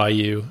stand by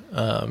you.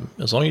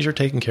 As long as you're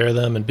taking care of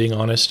them and being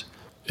honest,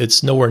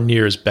 it's nowhere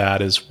near as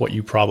bad as what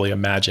you probably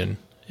imagine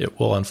it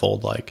will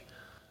unfold like.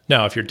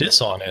 Now, if you're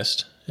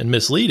dishonest and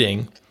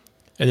misleading,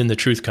 and then the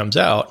truth comes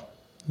out,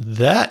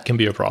 that can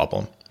be a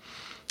problem.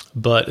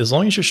 But as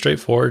long as you're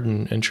straightforward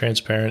and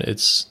transparent,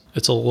 it's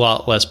a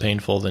lot less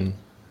painful than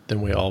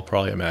we all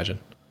probably imagine.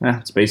 Yeah,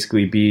 it's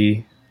basically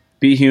be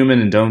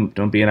human and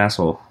don't be an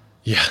asshole.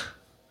 Yeah.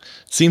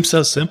 Seems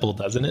so simple,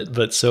 doesn't it?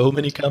 But so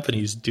many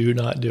companies do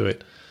not do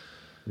it.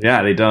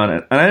 Yeah, they don't.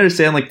 And I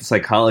understand like the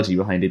psychology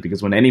behind it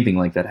because when anything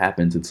like that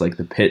happens, it's like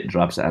the pit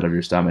drops out of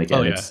your stomach.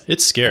 And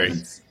it's scary.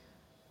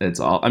 It's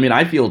all. I mean,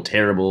 I feel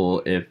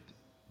terrible if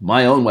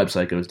my own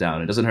website goes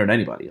down. It doesn't hurt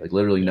anybody. Like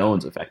literally, no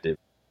one's affected.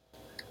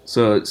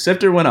 So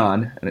Sifter went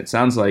on, and it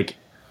sounds like,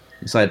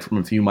 aside from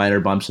a few minor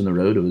bumps in the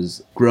road, it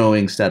was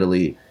growing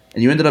steadily.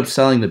 And you ended up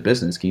selling the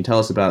business. Can you tell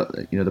us about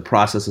the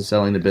process of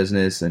selling the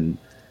business? And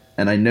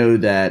I know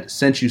that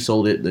since you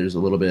sold it, there's a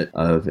little bit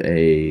of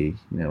an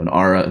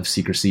aura of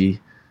secrecy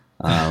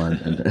when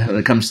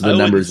it comes to the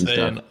numbers and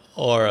stuff. An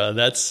aura.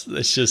 That's up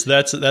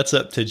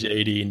to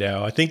JD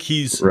now. I think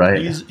he's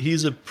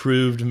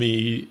approved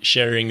me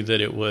sharing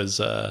that it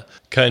was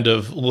kind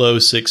of low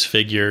six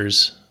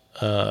figures.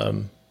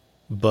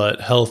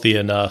 But healthy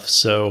enough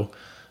so,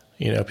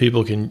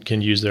 people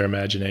can use their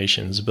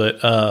imaginations. But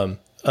so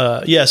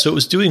it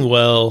was doing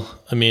well.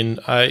 I mean,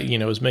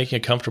 I was making a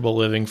comfortable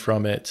living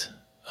from it.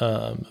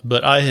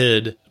 But I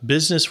had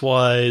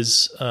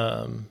business-wise,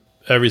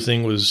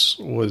 everything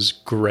was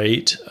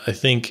great. I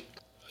think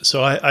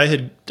so.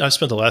 I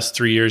spent the last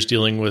 3 years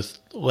dealing with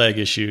leg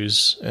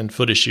issues and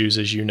foot issues,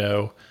 as you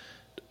know.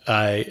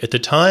 At the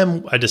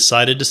time I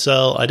decided to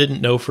sell, I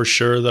didn't know for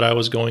sure that I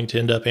was going to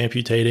end up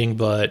amputating,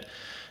 but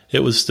it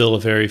was still a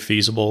very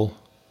feasible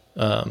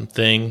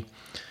thing.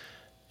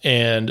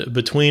 And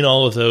between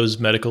all of those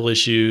medical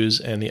issues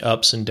and the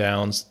ups and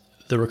downs,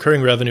 the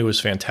recurring revenue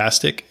was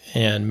fantastic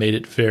and made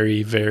it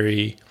very,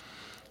 very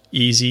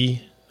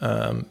easy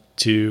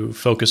to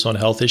focus on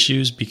health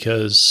issues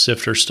because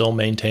Sifter still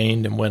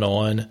maintained and went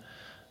on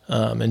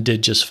and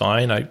did just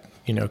fine. I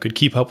could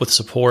keep up with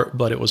support,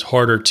 but it was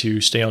harder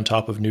to stay on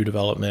top of new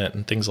development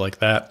and things like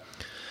that.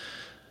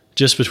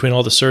 Just between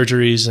all the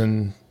surgeries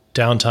and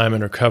downtime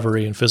and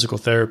recovery and physical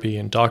therapy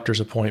and doctor's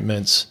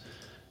appointments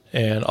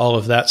and all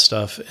of that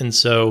stuff. And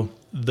so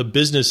the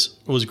business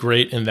was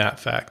great in that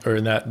fact or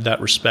in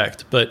that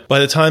respect. But by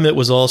the time it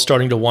was all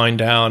starting to wind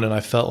down and I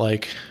felt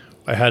like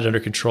I had it under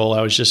control,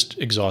 I was just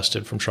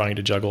exhausted from trying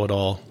to juggle it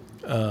all.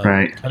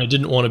 Right. Kind of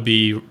didn't want to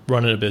be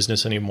running a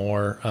business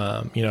anymore.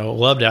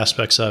 Loved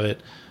aspects of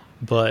it,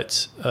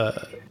 but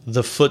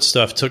the foot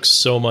stuff took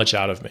so much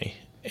out of me.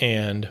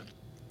 And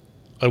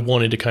I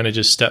wanted to kind of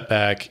just step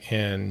back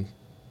and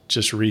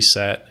just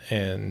reset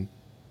and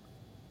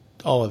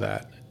all of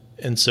that.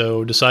 And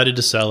so decided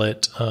to sell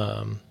it.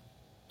 And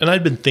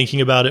I'd been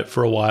thinking about it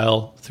for a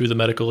while through the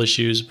medical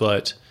issues,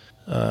 but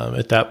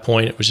at that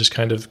point, it was just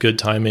kind of good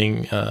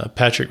timing.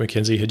 Patrick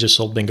McKenzie had just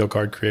sold Bingo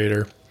Card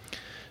Creator.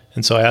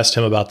 And so I asked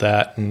him about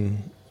that,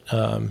 and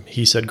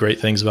he said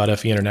great things about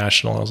FE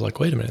International. I was like,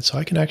 wait a minute, so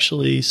I can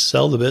actually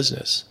sell the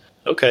business.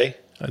 Okay,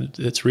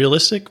 it's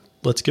realistic.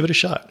 Let's give it a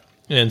shot.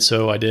 And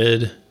so I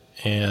did,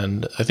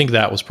 and I think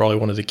that was probably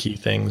one of the key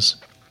things.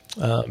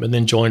 And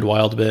then joined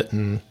WildBit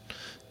and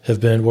have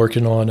been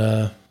working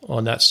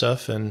on that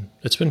stuff, and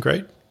it's been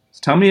great.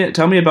 Tell me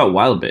about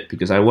WildBit,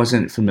 because I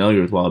wasn't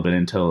familiar with WildBit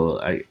until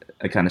I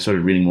kind of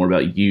started reading more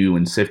about you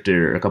and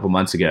Sifter a couple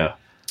months ago.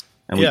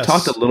 And we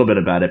talked a little bit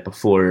about it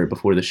before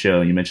the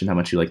show. You mentioned how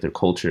much you like their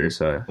culture.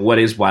 So what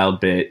is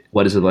WildBit?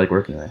 What is it like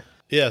working there?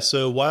 Yeah,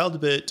 so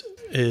WildBit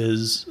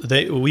is,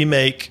 we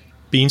make,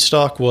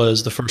 Beanstalk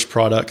was the first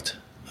product,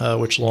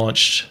 which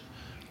launched,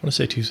 I want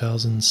to say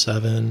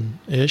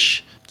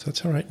 2007-ish. Does that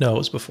sound right? No, it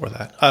was before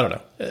that. I don't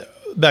know.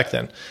 Back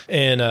then.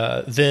 And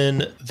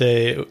then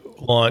they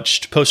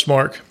launched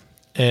Postmark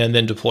and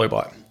then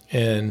DeployBot.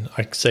 And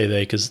I say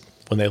they because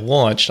when they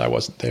launched, I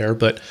wasn't there.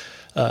 But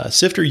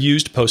Sifter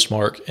used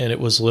Postmark, and it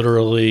was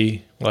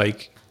literally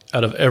like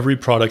out of every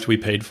product we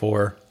paid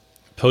for,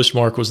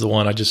 Postmark was the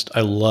one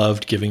I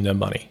loved giving them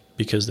money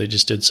because they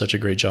just did such a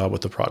great job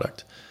with the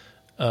product.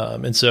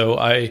 And so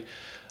I,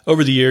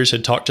 over the years,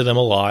 had talked to them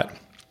a lot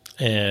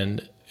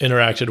and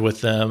interacted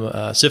with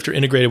them. Sifter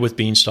integrated with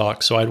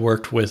Beanstalk, so I'd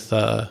worked with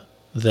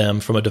them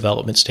from a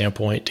development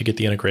standpoint to get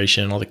the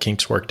integration and all the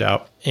kinks worked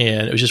out.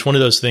 And it was just one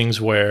of those things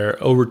where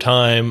over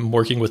time,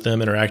 working with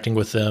them, interacting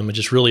with them, I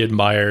just really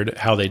admired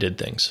how they did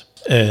things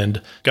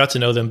and got to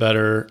know them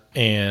better.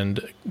 And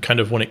kind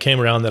of when it came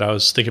around that I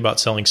was thinking about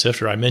selling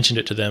Sifter, I mentioned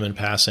it to them in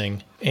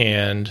passing,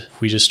 and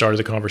we just started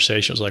the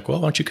conversation. I was like, well,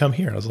 why don't you come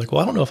here? And I was like,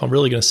 well, I don't know if I'm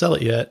really going to sell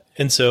it yet.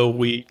 And so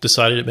we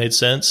decided it made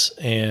sense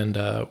and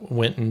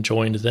went and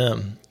joined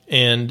them.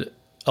 And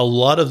a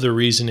lot of the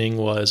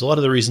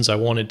reasons I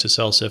wanted to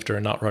sell Sifter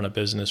and not run a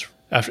business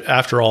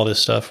after all this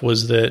stuff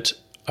was that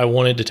I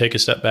wanted to take a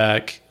step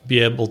back,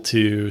 be able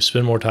to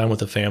spend more time with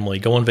the family,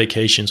 go on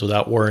vacations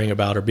without worrying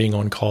about or being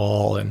on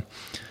call and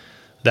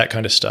that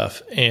kind of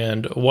stuff.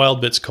 And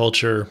WildBit's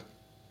culture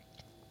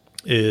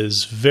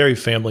is very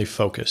family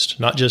focused,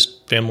 not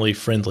just family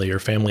friendly or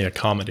family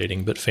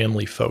accommodating, but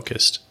family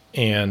focused.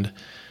 And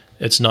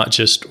it's not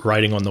just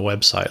writing on the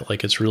website.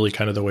 Like, it's really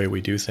kind of the way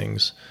we do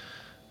things.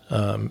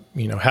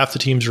 Half the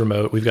team's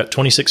remote. We've got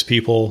 26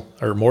 people,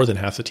 or more than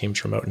half the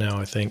team's remote now,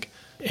 I think.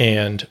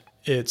 And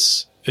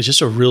it's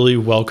just a really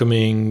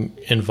welcoming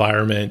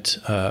environment.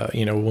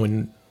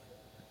 When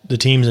the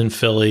team's in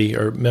Philly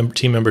or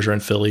team members are in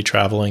Philly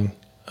traveling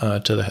to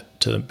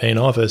the main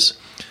office,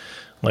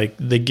 like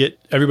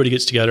everybody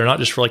gets together, not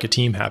just for like a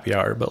team happy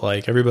hour, but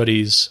like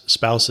everybody's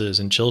spouses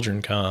and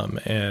children come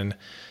and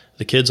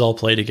the kids all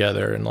play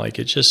together. And like,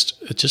 it's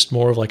just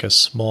more of like a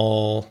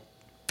small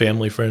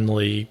family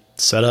friendly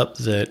setup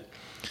that,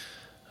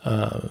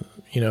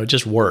 it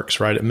just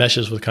works, right? It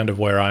meshes with kind of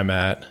where I'm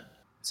at.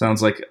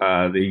 Sounds like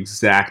the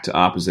exact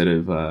opposite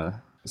of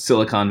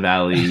Silicon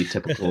Valley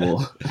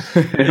typical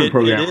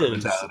programmer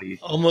mentality.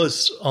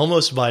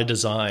 Almost by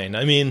design.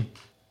 I mean,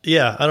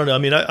 yeah, I don't know. I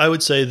mean, I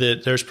would say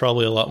that there's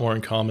probably a lot more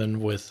in common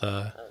with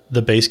the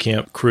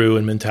Basecamp crew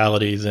and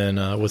mentality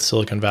than with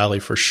Silicon Valley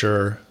for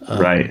sure.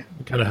 Right.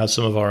 We kind of have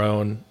some of our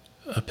own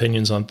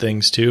opinions on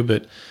things too,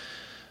 but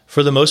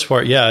for the most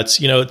part, yeah,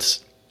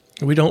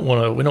 we don't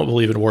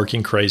believe in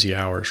working crazy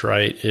hours,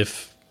 right?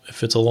 If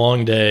it's a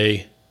long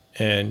day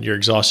and you're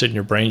exhausted and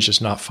your brain's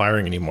just not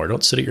firing anymore,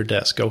 don't sit at your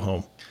desk, go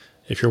home.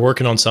 If you're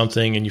working on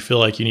something and you feel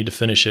like you need to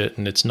finish it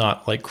and it's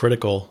not like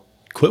critical,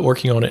 quit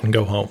working on it and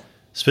go home.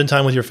 Spend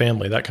time with your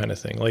family, that kind of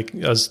thing. Like,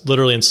 I was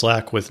literally in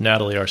Slack with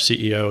Natalie, our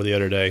CEO, the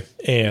other day,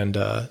 and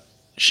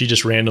she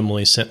just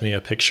randomly sent me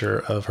a picture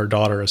of her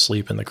daughter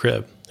asleep in the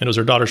crib. And it was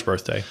her daughter's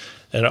birthday.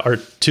 And our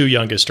two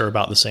youngest are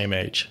about the same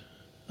age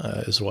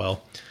as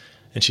well.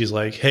 And she's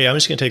like, hey, I'm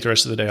just going to take the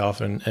rest of the day off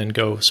and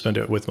go spend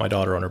it with my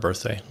daughter on her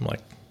birthday. I'm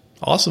like,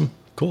 awesome,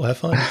 cool, have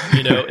fun.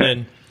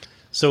 And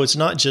so it's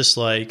not just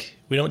like,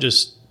 we don't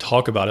just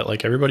talk about it.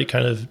 Like, everybody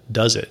kind of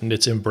does it and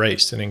it's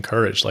embraced and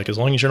encouraged. Like, as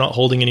long as you're not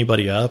holding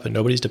anybody up and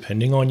nobody's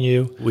depending on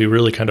you, we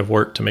really kind of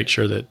work to make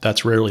sure that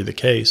that's rarely the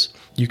case.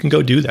 You can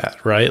go do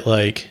that, right?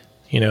 Like,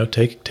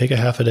 take a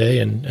half a day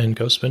and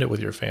go spend it with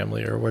your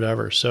family or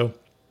whatever. So,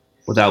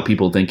 without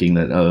people thinking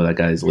that, oh, that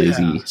guy's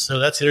lazy. Yeah. So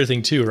that's the other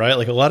thing too, right?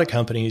 Like, a lot of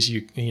companies,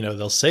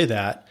 they'll say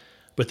that,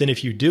 but then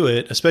if you do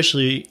it,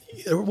 especially,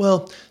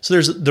 so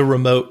there's the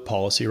remote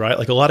policy, right?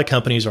 Like, a lot of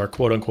companies are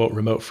quote unquote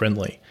remote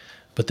friendly,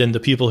 but then the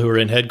people who are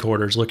in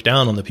headquarters look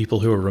down on the people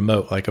who are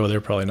remote, like, oh, they're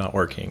probably not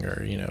working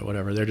or,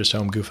 whatever. They're just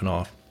home goofing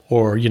off.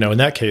 Or, in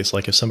that case,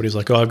 like, if somebody's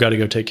like, oh, I've got to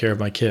go take care of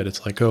my kid,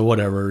 it's like, oh,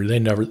 whatever.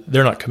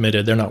 They're not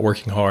committed. They're not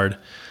working hard.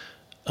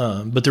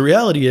 But the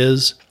reality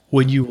is,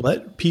 when you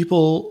let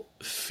people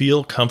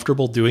feel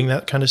comfortable doing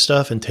that kind of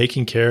stuff and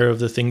taking care of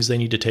the things they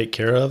need to take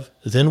care of,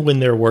 then when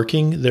they're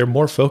working, they're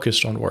more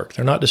focused on work.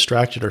 They're not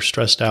distracted or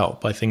stressed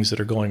out by things that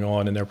are going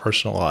on in their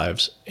personal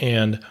lives.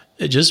 And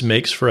it just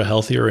makes for a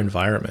healthier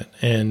environment.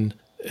 And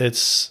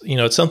it's,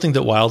 it's something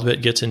that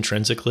WildBit gets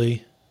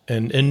intrinsically.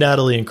 And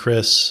Natalie and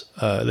Chris,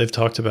 they've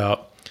talked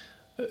about,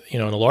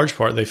 in a large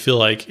part, they feel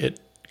like it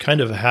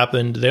kind of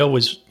happened. They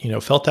always,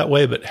 felt that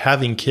way, but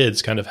having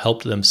kids kind of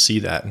helped them see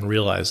that and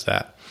realize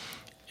that.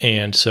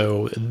 And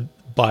so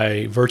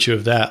by virtue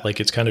of that,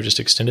 like it's kind of just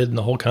extended and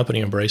the whole company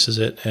embraces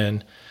it.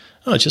 And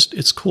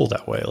it's cool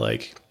that way.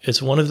 Like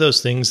it's one of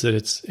those things that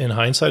it's in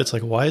hindsight, it's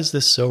like, why is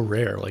this so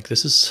rare? Like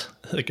this is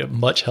like a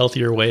much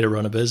healthier way to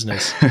run a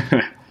business.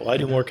 Why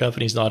do more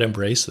companies not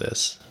embrace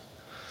this?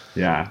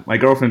 Yeah. My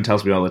girlfriend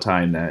tells me all the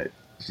time that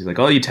she's like,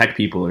 all you tech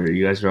people are,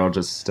 you guys are all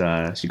just,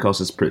 she calls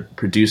us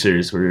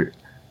producers. We're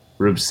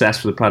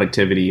obsessed with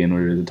productivity and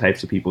we're the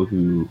types of people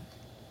who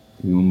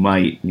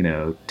might,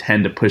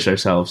 tend to push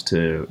ourselves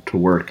to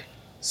work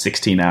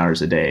 16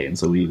 hours a day. And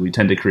so we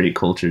tend to create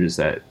cultures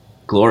that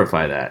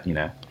glorify that,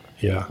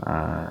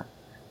 Yeah.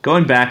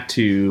 Going back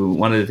to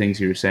one of the things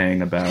you were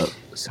saying about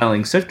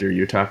selling Sifter,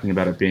 you're talking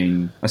about it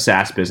being a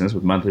SaaS business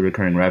with monthly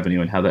recurring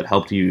revenue and how that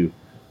helped you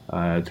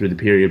through the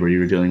period where you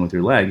were dealing with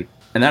your leg.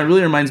 And that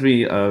really reminds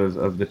me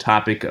of the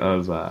topic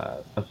of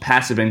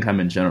passive income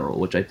in general,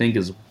 which I think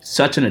is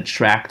such an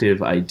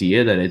attractive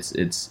idea that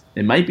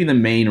it might be the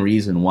main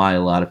reason why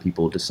a lot of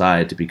people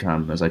decide to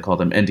become, as I call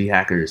them, indie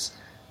hackers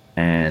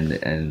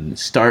and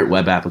start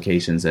web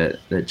applications that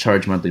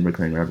charge monthly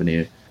recurring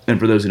revenue. And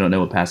for those who don't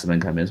know what passive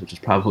income is, which is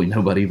probably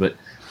nobody, but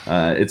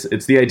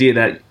it's the idea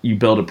that you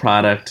build a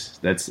product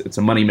it's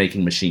a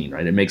money-making machine,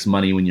 right? It makes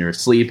money when you're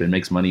asleep. It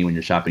makes money when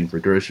you're shopping for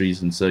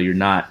groceries. And so you're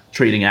not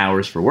trading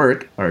hours for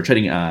work or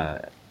trading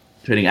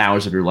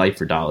hours of your life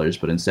for dollars,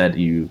 but instead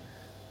you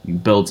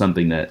build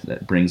something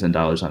that brings in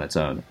dollars on its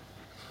own.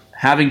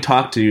 Having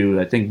talked to,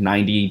 I think,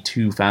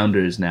 92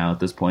 founders now at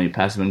this point,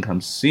 passive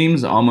income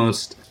seems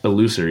almost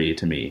illusory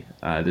to me.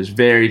 There's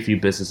very few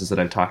businesses that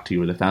I've talked to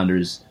where the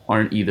founders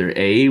aren't either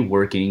A,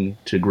 working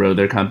to grow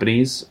their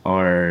companies,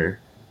 or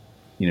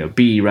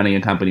B, running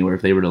a company where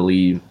if they were to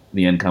leave,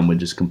 the income would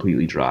just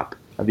completely drop.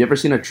 Have you ever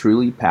seen a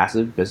truly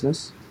passive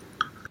business?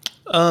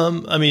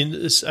 I'm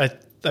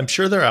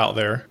sure they're out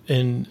there.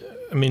 And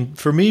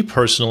for me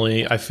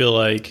personally, I feel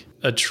like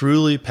a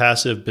truly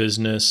passive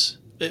business,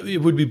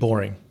 it would be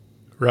boring,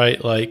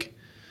 right? Like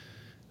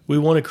we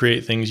want to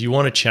create things, you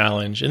want to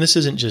challenge. And this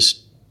isn't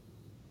just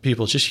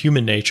people, it's just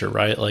human nature,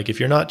 right? Like if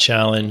you're not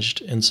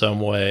challenged in some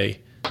way,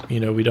 we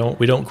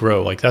don't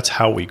grow. Like that's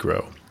how we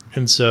grow.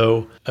 And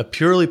so a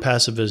purely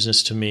passive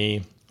business to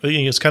me,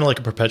 it's kind of like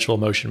a perpetual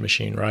motion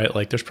machine, right?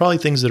 Like there's probably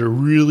things that are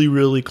really,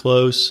 really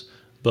close,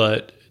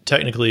 but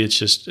technically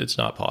it's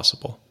not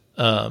possible.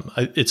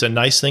 It's a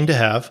nice thing to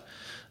have.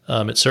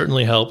 It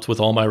certainly helped with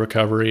all my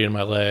recovery and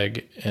my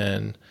leg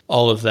and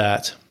all of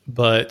that.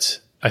 But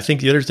I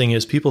think the other thing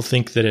is people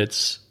think that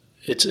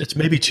it's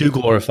maybe too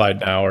glorified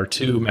now or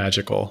too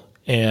magical.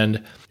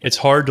 And it's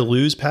hard to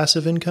lose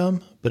passive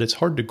income, but it's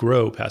hard to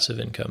grow passive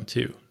income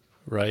too,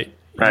 right?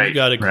 Right. You've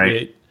got to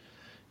create,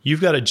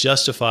 you've got to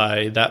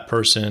justify that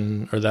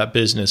person or that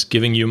business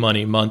giving you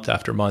money month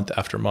after month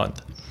after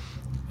month.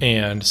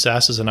 And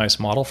SaaS is a nice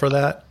model for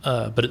that.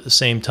 But at the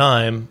same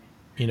time,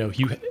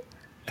 you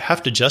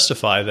have to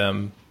justify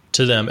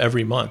to them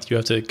every month. You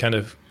have to kind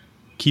of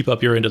keep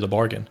up your end of the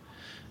bargain.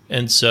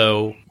 And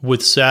so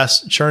with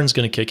SaaS, churn's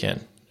going to kick in.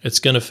 It's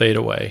going to fade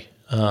away.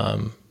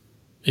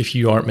 If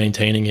you aren't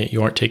maintaining it,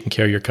 you aren't taking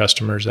care of your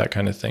customers, that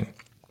kind of thing.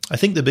 I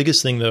think the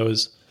biggest thing though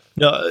is,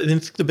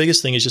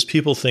 just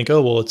people think,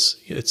 oh, well, it's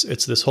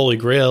this holy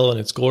grail and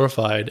it's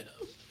glorified,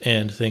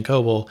 and think, oh,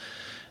 well,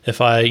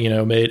 if I,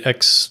 made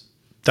X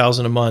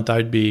thousand a month,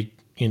 I'd be,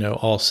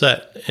 all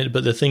set.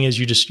 But the thing is,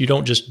 you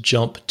don't just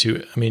jump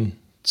to,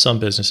 some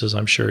businesses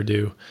I'm sure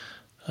do,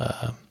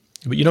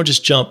 but you don't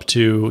just jump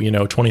to,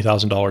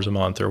 $20,000 a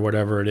month or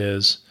whatever it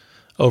is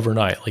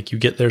overnight. Like you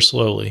get there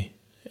slowly.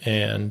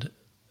 And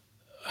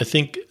I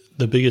think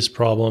the biggest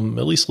problem,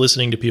 at least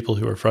listening to people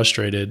who are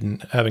frustrated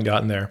and haven't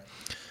gotten there,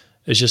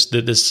 is just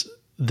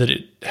that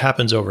it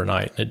happens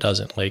overnight and it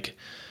doesn't. Like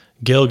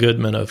Gail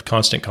Goodman of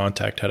Constant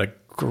Contact had a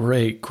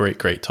great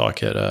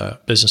talk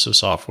at Business of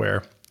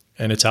Software.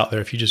 And it's out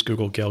there if you just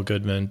Google Gail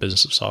Goodman,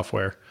 Business of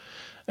Software.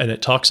 And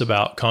it talks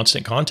about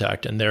Constant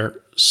Contact and their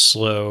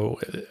slow,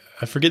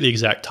 I forget the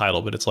exact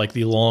title, but it's like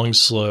the long,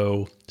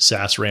 slow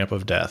SaaS ramp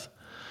of death.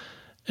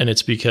 And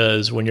it's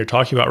because when you're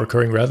talking about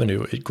recurring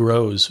revenue, it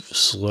grows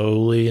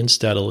slowly and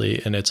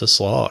steadily, and it's a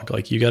slog.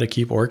 Like you got to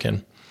keep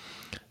working.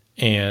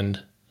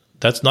 And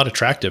that's not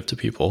attractive to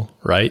people,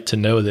 right? To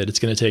know that it's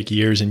going to take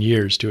years and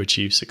years to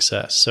achieve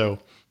success. So,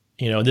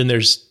 then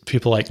there's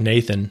people like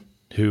Nathan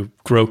who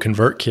grow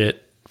ConvertKit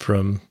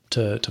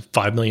to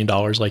 $5 million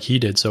like he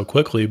did so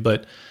quickly,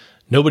 but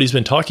nobody's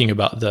been talking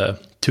about the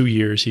 2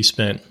 years he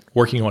spent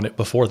working on it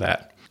before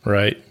that,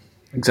 right?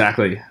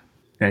 Exactly.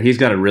 Yeah, he's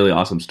got a really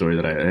awesome story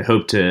that I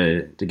hope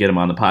to get him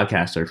on the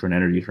podcast or for an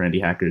interview for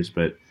Indie Hackers.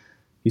 But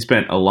he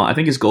spent a lot. I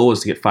think his goal was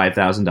to get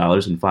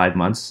 $5,000 in 5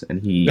 months,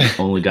 and he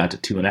only got to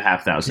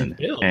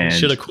 $2,500. And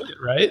should have quit,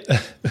 right?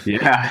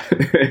 Yeah.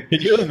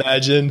 Can you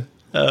imagine?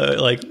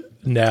 Like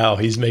now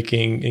he's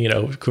making,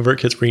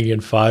 ConvertKit's bringing in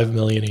 $5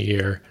 million a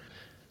year,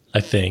 I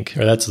think,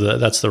 or that's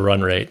the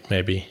run rate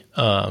maybe.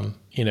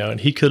 And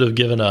he could have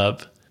given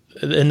up,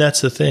 and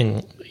that's the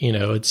thing.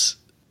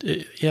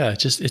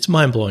 It's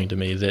mind blowing to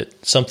me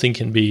that something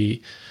can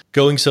be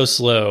going so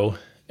slow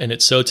and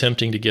it's so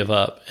tempting to give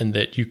up, and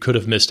that you could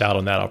have missed out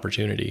on that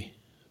opportunity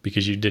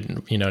because you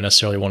didn't,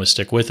 necessarily want to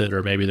stick with it,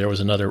 or maybe there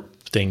was another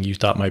thing you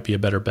thought might be a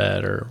better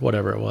bet or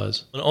whatever it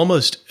was. And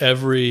almost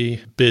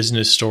every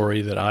business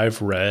story that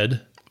I've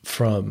read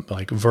from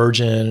like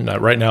Virgin,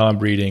 right now I'm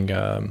reading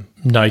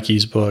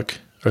Nike's book,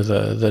 or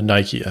the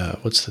Nike,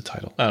 what's the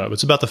title? I don't know.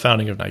 It's about the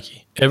founding of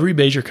Nike. Every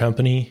major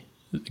company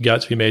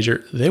got to be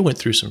major. They went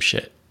through some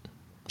shit.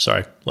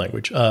 Sorry,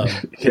 language.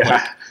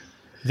 Yeah.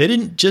 They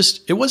didn't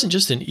just, it wasn't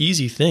just an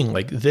easy thing.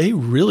 Like they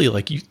really,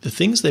 the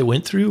things they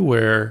went through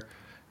where,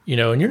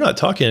 and you're not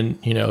talking,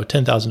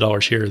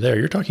 $10,000 here or there.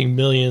 You're talking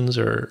millions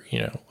or,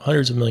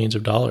 hundreds of millions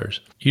of dollars.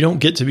 You don't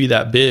get to be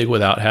that big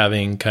without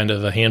having kind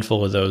of a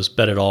handful of those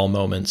bet it all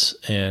moments.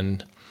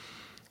 And,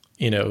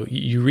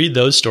 you read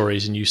those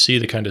stories and you see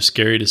the kind of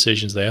scary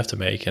decisions they have to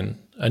make.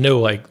 And I know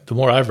the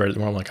more I've read it, the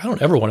more I'm like, I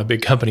don't ever want a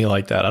big company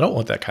like that. I don't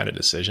want that kind of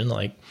decision.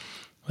 Like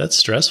that's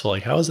stressful.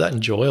 Like how is that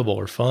enjoyable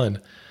or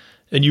fun?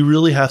 And you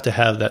really have to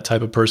have that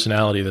type of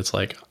personality that's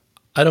like,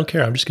 I don't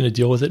care. I'm just going to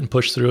deal with it and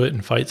push through it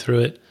and fight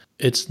through it.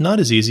 It's not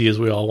as easy as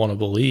we all want to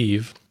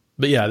believe.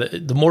 But yeah,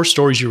 the more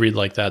stories you read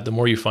like that, the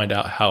more you find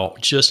out how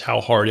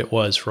hard it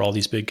was for all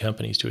these big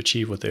companies to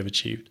achieve what they've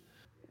achieved.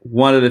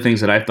 One of the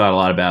things that I've thought a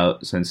lot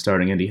about since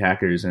starting Indie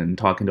Hackers and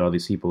talking to all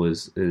these people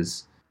is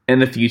in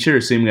the future,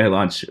 assuming I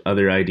launch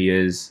other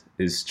ideas,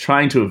 is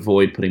trying to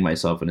avoid putting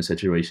myself in a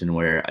situation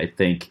where I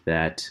think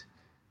that,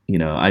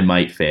 I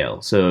might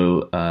fail.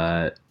 So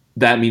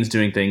that means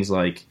doing things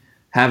like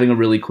having a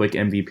really quick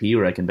MVP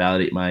where I can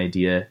validate my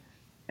idea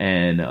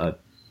in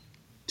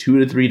 2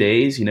 to 3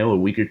 days, a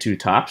week or two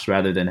tops,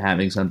 rather than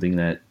having something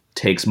that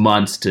takes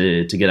months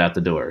to get out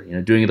the door.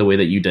 Doing it the way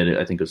that you did it,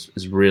 I think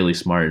is really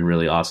smart and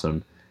really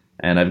awesome.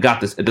 And I've got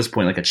this at this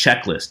point, like a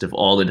checklist of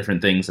all the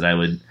different things that I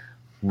would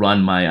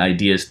run my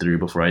ideas through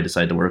before I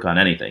decide to work on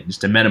anything, just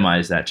to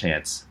minimize that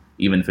chance,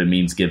 even if it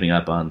means giving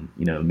up on,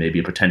 maybe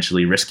a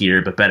potentially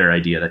riskier but better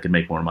idea that could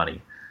make more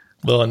money.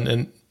 Well,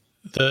 and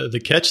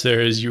the catch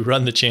there is you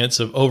run the chance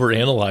of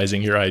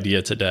overanalyzing your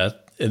idea to death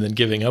and then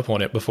giving up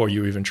on it before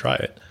you even try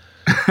it.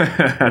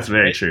 That's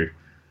very true.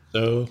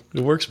 So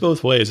it works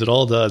both ways. It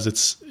all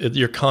does.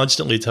 You're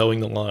constantly towing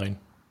the line.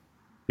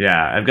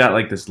 Yeah, I've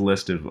got this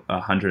list of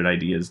 100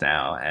 ideas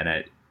now, and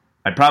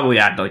I probably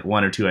add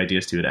 1 or 2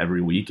 ideas to it every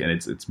week, and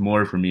it's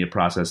more for me a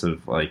process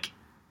of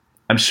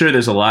I'm sure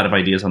there's a lot of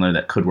ideas on there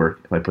that could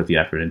work if I put the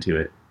effort into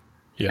it.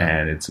 Yeah.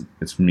 And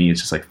it's for me,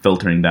 it's just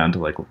filtering down to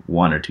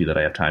 1 or 2 that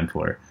I have time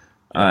for.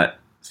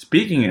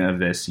 Speaking of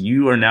this,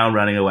 you are now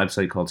running a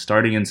website called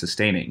Starting and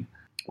Sustaining,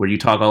 where you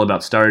talk all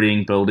about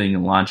starting, building,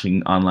 and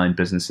launching online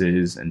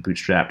businesses and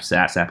bootstrapped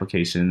SaaS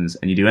applications,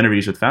 and you do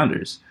interviews with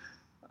founders.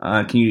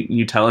 Can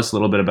you tell us a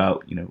little bit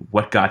about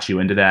what got you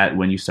into that,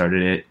 when you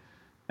started it,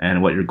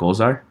 and what your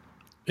goals are?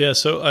 Yeah,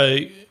 so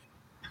I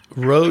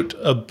wrote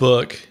a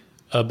book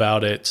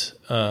about it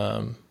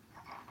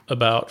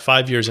about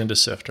 5 years into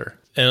Sifter,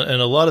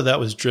 and a lot of that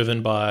was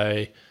driven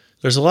by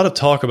there's a lot of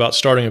talk about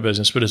starting a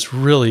business, but it's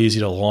really easy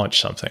to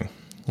launch something.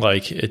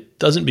 It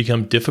doesn't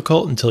become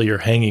difficult until you're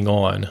hanging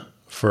on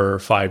for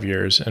 5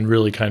 years and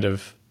really kind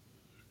of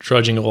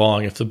trudging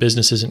along. If the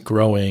business isn't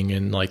growing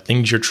and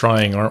things you're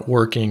trying aren't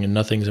working and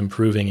nothing's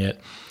improving it,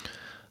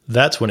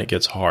 that's when it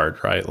gets hard,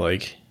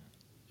 right?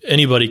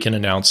 Anybody can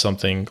announce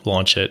something,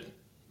 launch it,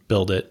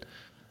 build it.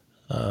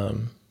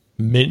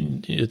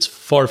 It's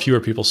far fewer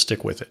people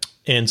stick with it.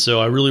 And so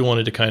I really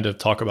wanted to kind of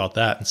talk about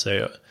that and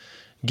say,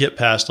 get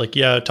past, I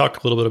talked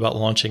a little bit about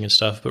launching and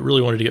stuff, but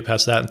really wanted to get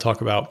past that and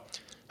talk about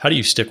how do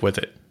you stick with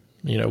it?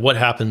 What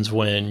happens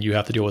when you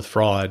have to deal with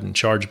fraud and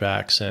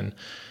chargebacks and,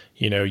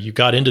 you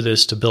got into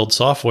this to build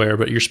software,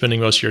 but you're spending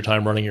most of your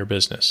time running your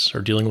business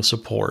or dealing with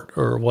support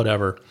or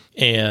whatever.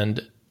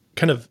 And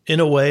kind of,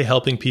 in a way,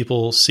 helping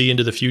people see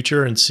into the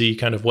future and see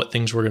kind of what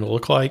things were going to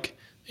look like.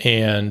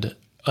 And,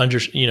 I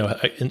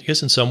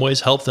guess in some ways,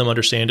 help them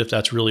understand if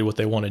that's really what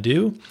they want to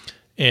do.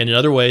 And in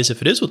other ways,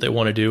 if it is what they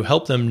want to do,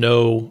 help them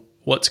know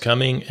what's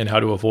coming and how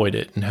to avoid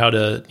it and how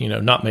to,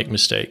 not make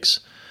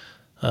mistakes.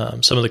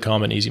 Some of the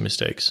common easy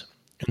mistakes.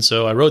 And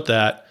so I wrote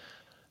that.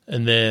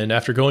 And then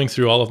after going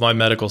through all of my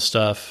medical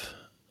stuff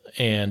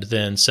and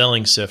then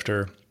selling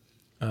Sifter,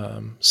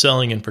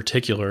 selling in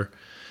particular,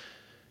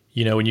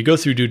 when you go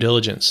through due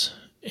diligence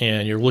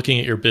and you're looking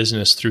at your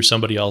business through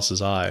somebody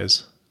else's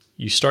eyes,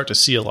 you start to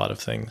see a lot of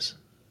things.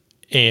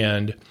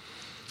 And,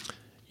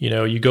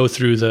 you go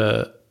through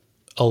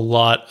a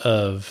lot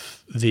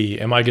of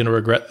am I going to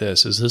regret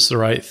this? Is this the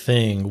right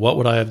thing? What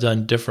would I have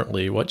done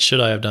differently? What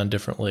should I have done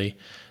differently?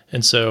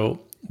 And so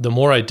the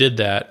more I did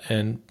that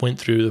and went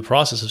through the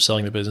process of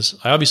selling the business,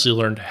 I obviously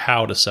learned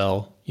how to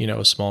sell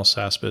a small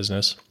SaaS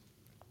business.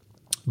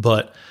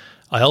 But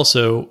I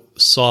also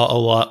saw a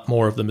lot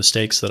more of the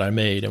mistakes that I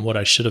made and what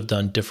I should have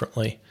done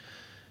differently.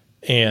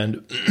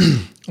 And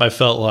I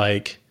felt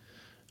like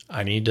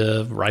I need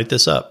to write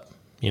this up.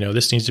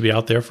 This needs to be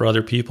out there for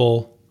other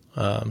people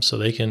so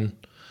they can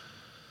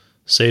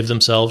save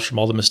themselves from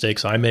all the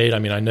mistakes I made. I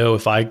mean, I know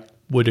if I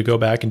were to go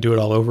back and do it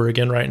all over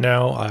again right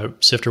now,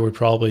 Sifter would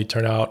probably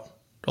turn out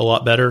a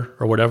lot better,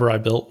 or whatever I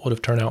built would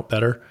have turned out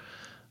better.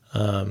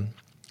 I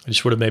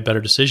just would have made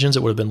better decisions.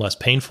 It would have been less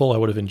painful. I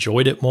would have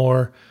enjoyed it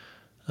more.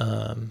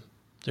 There's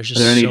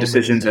just Are there any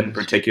decisions in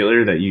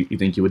particular that you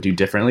think you would do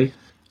differently?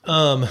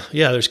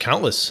 Yeah, there's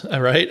countless,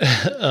 right?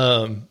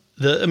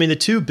 The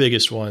two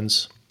biggest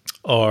ones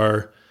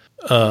are,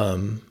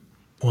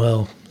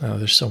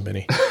 there's so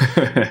many.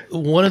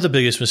 One of the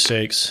biggest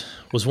mistakes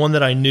was one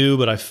that I knew,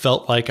 but I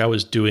felt like I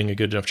was doing a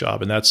good enough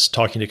job, and that's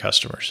talking to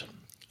customers.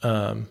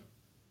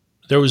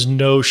 There was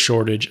no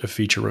shortage of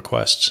feature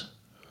requests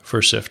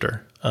for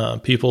Sifter.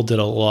 People did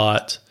a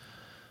lot,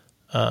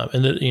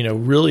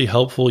 and really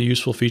helpful,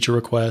 useful feature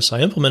requests. I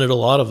implemented a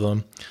lot of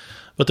them,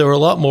 but there were a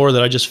lot more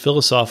that I just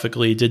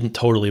philosophically didn't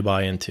totally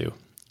buy into.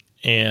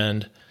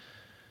 And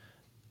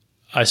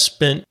I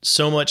spent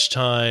so much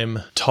time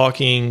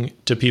talking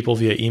to people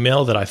via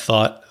email that I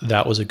thought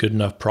that was a good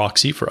enough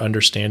proxy for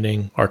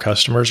understanding our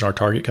customers and our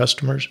target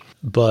customers.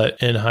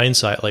 But in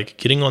hindsight, like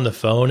getting on the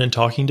phone and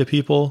talking to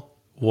people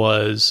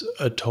was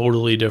a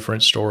totally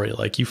different story.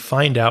 Like you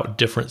find out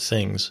different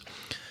things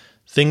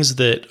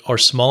that are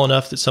small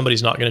enough that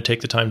somebody's not going to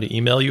take the time to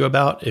email you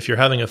about. If you're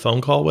having a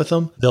phone call with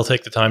them, they'll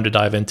take the time to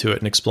dive into it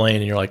and explain.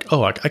 And you're like,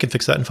 oh, I can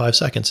fix that in 5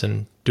 seconds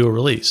and do a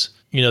release.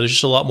 There's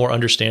just a lot more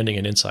understanding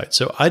and insight.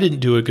 So I didn't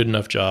do a good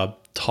enough job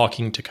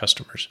talking to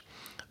customers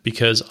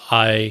because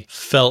I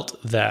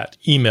felt that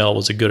email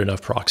was a good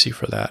enough proxy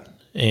for that.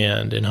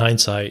 And in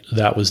hindsight,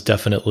 that was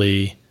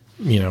definitely,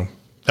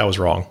 that was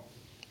wrong,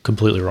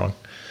 completely wrong.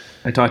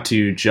 I talked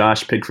to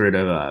Josh Pigford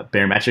of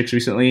Baremetrics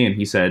recently, and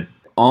he said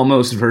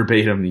almost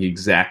verbatim the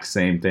exact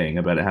same thing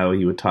about how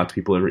he would talk to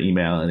people over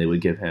email and they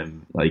would give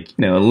him a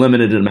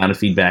limited amount of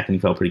feedback, and he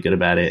felt pretty good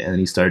about it. And then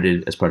he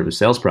started, as part of his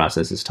sales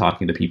process, is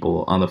talking to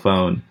people on the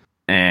phone,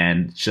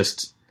 and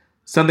just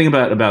something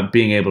about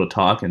being able to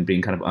talk and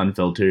being kind of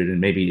unfiltered.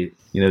 And maybe,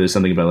 there's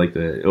something about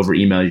the over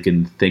email, you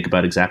can think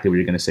about exactly what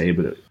you're going to say,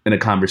 but in a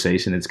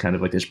conversation, it's kind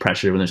of like there's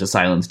pressure when there's a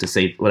silence to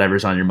say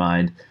whatever's on your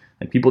mind.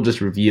 Like people just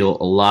reveal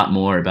a lot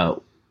more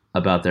about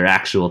their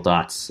actual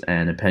thoughts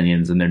and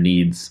opinions and their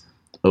needs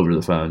over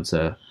the phone.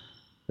 So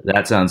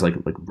that sounds like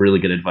really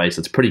good advice.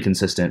 It's pretty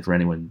consistent for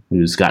anyone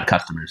who's got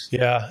customers.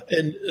 Yeah.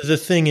 And the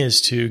thing is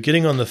too,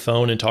 getting on the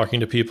phone and talking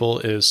to people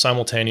is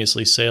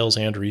simultaneously sales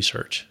and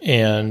research.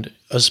 And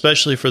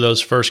especially for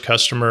those first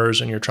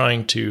customers and you're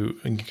trying to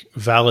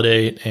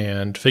validate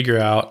and figure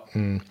out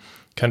and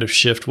kind of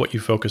shift what you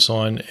focus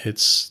on,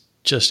 it's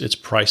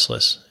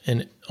priceless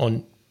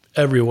on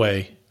every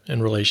way in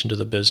relation to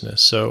the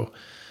business. So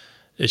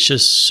it's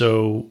just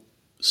so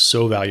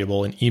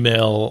valuable. In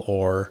email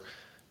or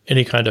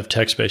any kind of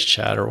text-based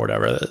chat or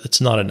whatever,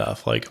 it's not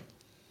enough. Like,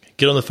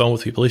 get on the phone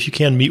with people. If you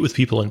can, meet with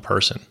people in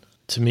person.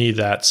 To me,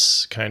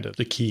 that's kind of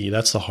the key.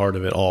 That's the heart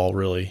of it all,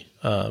 really.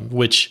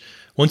 Which,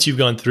 once you've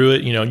gone through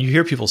it, and you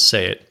hear people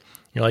say it,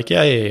 you're like,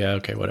 yeah,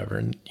 okay, whatever.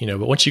 And,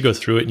 but once you go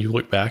through it and you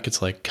look back,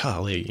 it's like,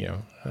 golly,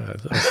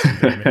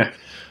 there's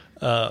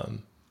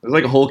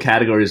like a whole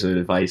categories of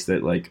advice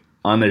that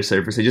on their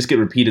surface, they just get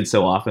repeated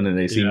so often and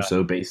they seem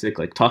so basic.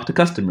 Like, talk to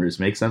customers,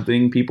 make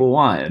something people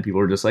want. And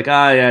people are just like,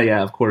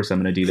 yeah, of course I'm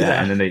going to do that.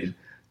 Yeah. And then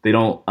they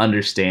don't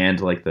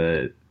understand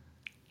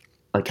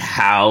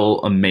how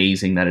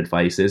amazing that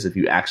advice is if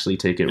you actually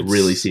take it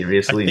really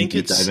seriously and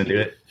deep dive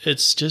into it.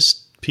 It's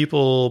just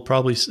people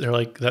they're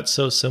like, that's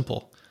so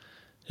simple.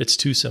 It's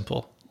too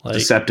simple.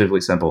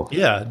 Deceptively simple.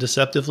 Yeah,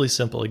 deceptively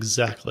simple.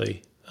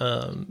 Exactly.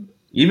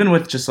 Even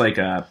with just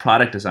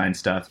product design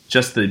stuff,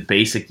 just the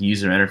basic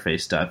user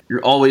interface stuff,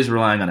 you're always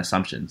relying on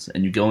assumptions.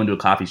 And you go into a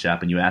coffee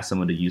shop and you ask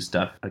someone to use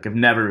stuff. I've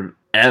never,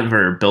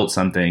 ever built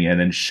something and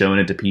then shown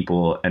it to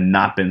people and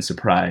not been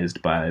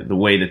surprised by the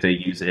way that they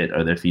use it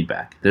or their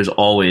feedback. There's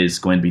always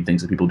going to be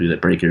things that people do that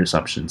break your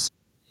assumptions.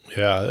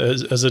 Yeah,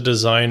 as a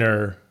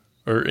designer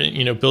or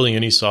building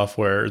any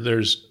software,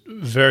 there's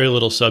very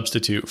little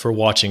substitute for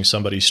watching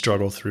somebody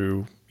struggle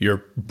through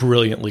your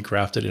brilliantly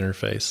crafted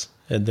interface.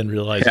 And then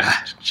realize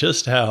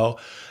just how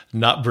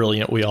not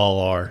brilliant we all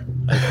are.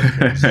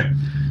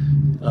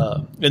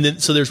 And then,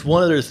 so there's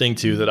one other thing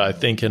too that I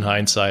think in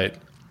hindsight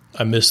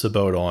I missed the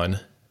boat on,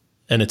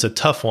 and it's a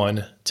tough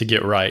one to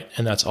get right,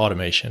 and that's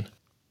automation.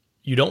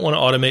 You don't want to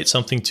automate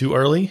something too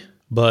early,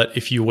 but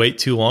if you wait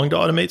too long to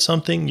automate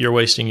something, you're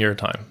wasting your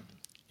time.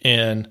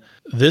 And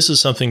this is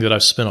something that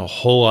I've spent a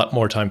whole lot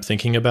more time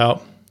thinking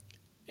about.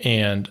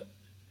 And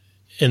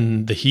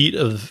in the heat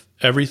of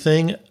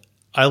everything,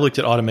 I looked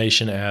at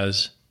automation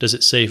as, does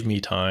it save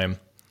me time?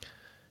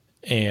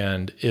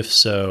 And if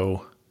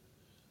so,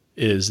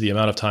 is the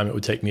amount of time it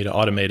would take me to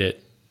automate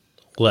it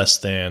less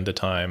than the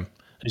time?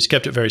 I just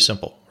kept it very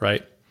simple,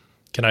 right?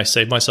 Can I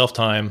save myself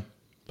time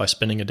by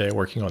spending a day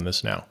working on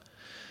this now?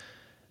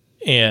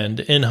 And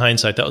in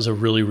hindsight, that was a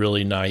really,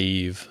 really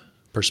naive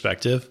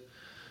perspective,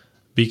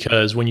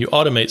 because when you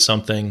automate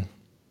something,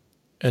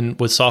 and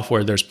with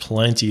software, there's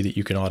plenty that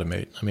you can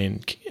automate. I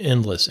mean,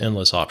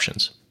 endless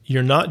options.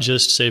 You're not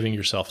just saving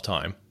yourself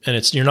time,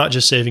 and you're not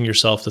just saving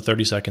yourself the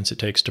 30 seconds it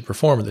takes to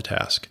perform the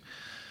task.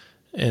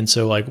 And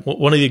so, like,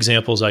 one of the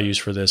examples I use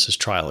for this is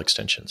trial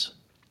extensions.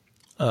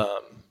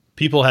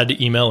 People had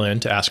to email in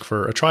to ask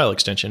for a trial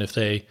extension if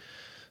they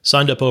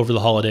signed up over the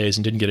holidays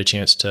and didn't get a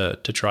chance to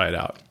try it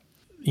out.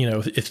 You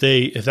know, if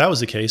that was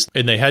the case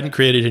and they hadn't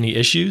created any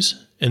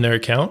issues in their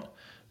account,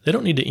 they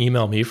don't need to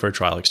email me for a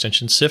trial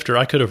extension. Sifter,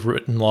 I could have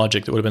written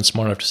logic that would have been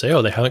smart enough to say,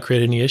 oh, they haven't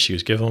created any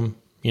issues. Give them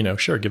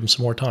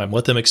some more time.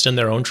 Let them extend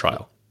their own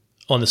trial.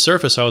 On the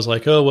surface, I was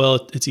like, oh,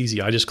 well, it's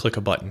easy. I just click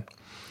a button.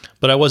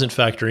 But I wasn't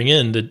factoring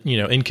in the,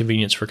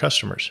 inconvenience for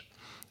customers.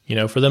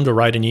 For them to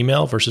write an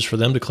email versus for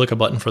them to click a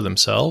button for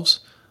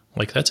themselves,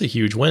 like, that's a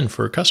huge win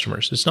for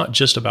customers. It's not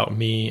just about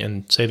me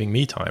and saving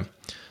me time.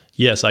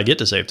 Yes, I get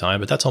to save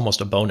time, but that's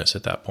almost a bonus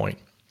at that point.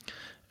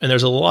 And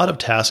there's a lot of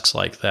tasks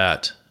like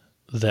that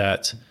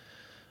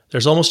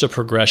there's almost a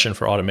progression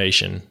for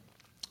automation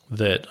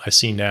that I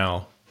see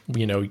now.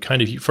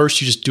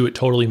 First you just do it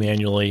totally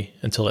manually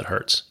until it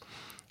hurts.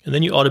 And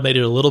then you automate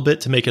it a little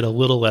bit to make it a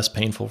little less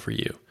painful for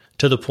you,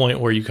 to the point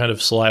where you kind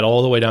of slide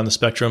all the way down the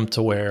spectrum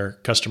to where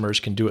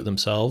customers can do it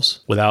themselves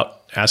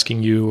without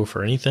asking you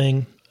for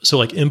anything. So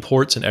like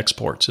imports and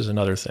exports is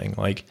another thing.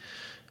 Like,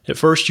 at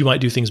first you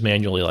might do things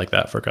manually like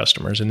that for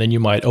customers, and then you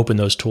might open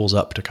those tools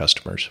up to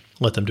customers,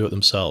 let them do it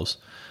themselves.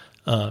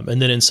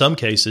 And then in some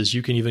cases,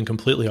 you can even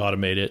completely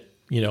automate it,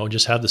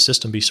 just have the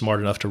system be smart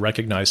enough to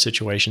recognize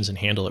situations and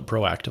handle it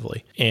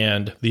proactively.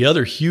 And the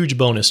other huge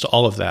bonus to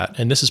all of that,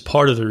 and this is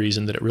part of the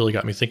reason that it really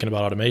got me thinking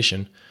about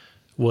automation,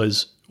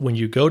 was when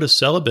you go to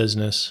sell a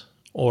business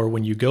or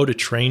when you go to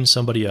train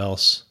somebody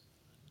else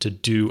to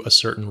do a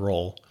certain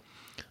role,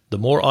 the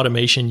more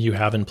automation you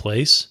have in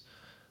place,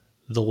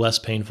 the less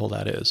painful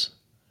that is.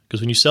 Because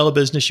when you sell a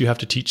business, you have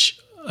to teach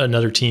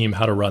another team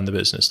how to run the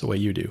business the way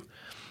you do.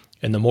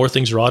 And the more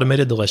things are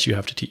automated, the less you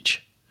have to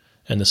teach.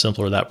 And the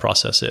simpler that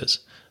process is.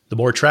 The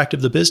more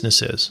attractive the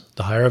business is,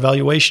 the higher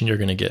evaluation you're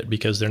going to get,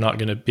 because they're not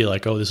going to be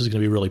like, oh, this is going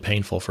to be really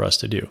painful for us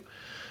to do.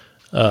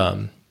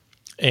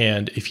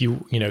 And if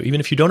even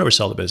if you don't ever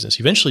sell the business,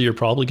 eventually you're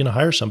probably going to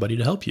hire somebody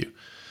to help you.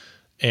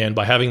 And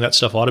by having that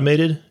stuff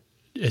automated,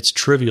 it's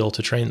trivial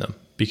to train them,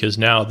 because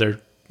now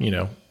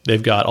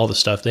they've got all the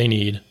stuff they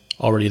need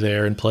already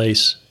there in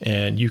place,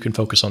 and you can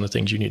focus on the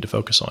things you need to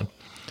focus on.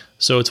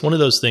 So it's one of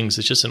those things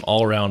that's just an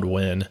all-around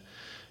win.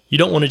 You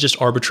don't want to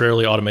just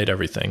arbitrarily automate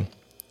everything.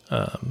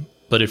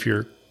 But if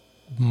you're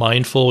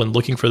mindful and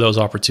looking for those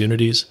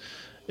opportunities,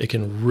 it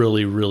can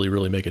really, really,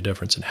 really make a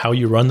difference in how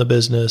you run the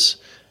business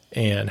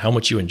and how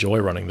much you enjoy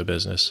running the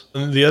business.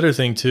 And the other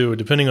thing too,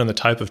 depending on the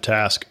type of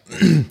task,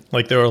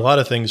 like there are a lot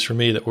of things for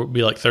me that would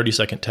be like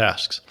 30-second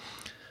tasks.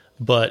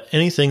 But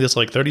anything that's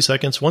like 30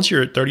 seconds, once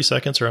you're at 30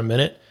 seconds or a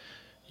minute,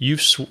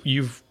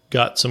 you've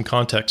got some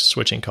context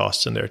switching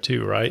costs in there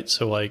too, right?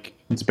 So like,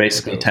 it's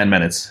basically 10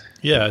 minutes.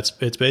 Yeah,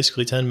 it's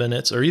basically 10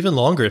 minutes or even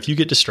longer. If you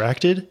get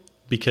distracted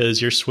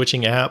because you're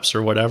switching apps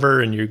or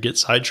whatever, and you get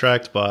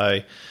sidetracked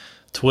by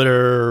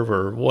Twitter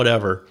or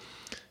whatever,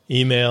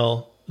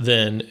 email,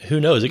 then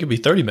who knows? It could be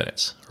 30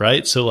 minutes,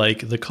 right? So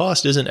like, the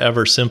cost isn't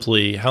ever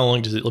simply how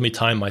long does it, let me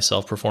time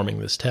myself performing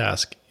this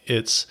task.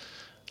 There's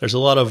a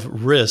lot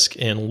of risk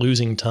in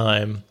losing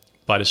time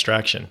by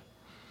distraction.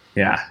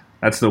 Yeah,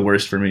 that's the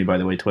worst for me, by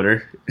the way,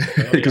 Twitter.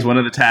 Because one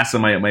of the tasks on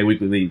my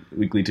weekly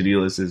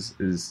to-do list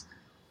is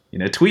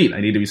tweet.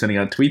 I need to be sending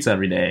out tweets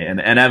every day.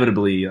 And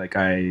inevitably, like,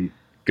 I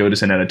go to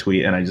send out a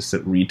tweet and I just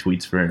read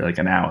tweets for like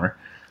an hour.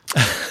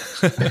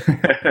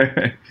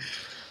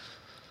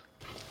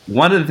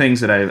 One of the things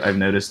that I've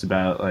noticed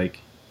about, like,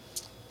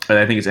 that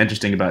I think is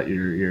interesting about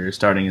your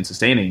starting and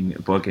sustaining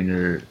book and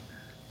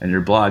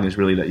your blog is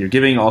really that you're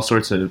giving all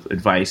sorts of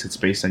advice that's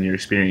based on your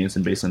experience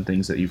and based on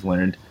things that you've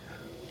learned.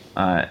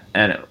 And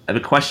I have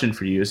a question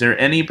for you. Is there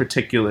any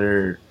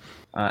particular,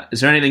 is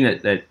there anything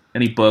that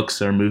any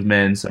books or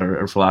movements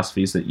or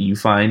philosophies that you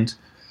find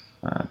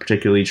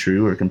particularly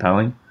true or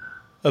compelling?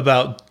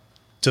 About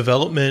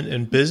development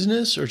in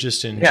business or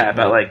just in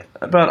general?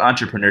 about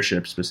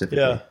entrepreneurship specifically.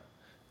 Yeah.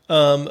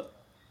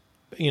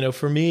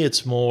 For me,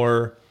 it's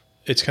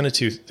kind of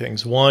two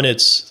things. One,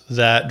 it's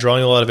that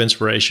drawing a lot of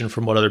inspiration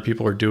from what other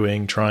people are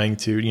doing, trying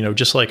to,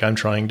 just like I'm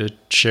trying to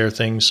share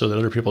things so that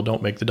other people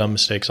don't make the dumb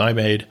mistakes I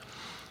made.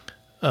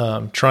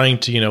 Trying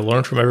to,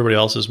 learn from everybody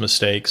else's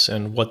mistakes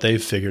and what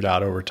they've figured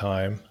out over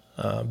time.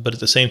 But at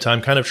the same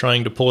time, kind of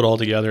trying to pull it all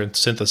together and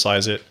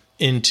synthesize it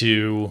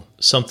into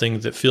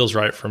something that feels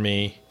right for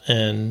me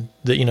and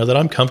that, that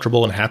I'm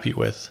comfortable and happy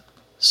with.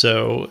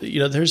 So,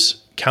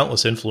 there's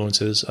countless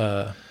influences.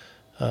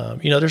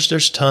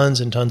 There's tons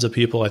and tons of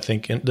people, I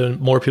think, and the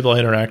more people I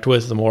interact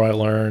with, the more I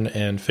learn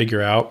and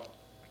figure out.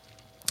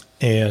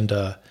 And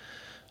there's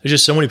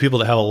just so many people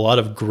that have a lot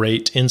of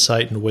great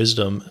insight and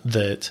wisdom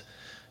that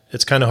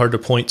it's kind of hard to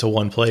point to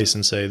one place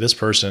and say, this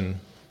person,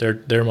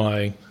 they're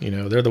my,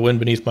 they're the wind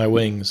beneath my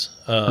wings.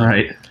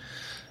 Right.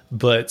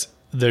 but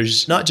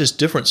there's not just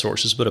different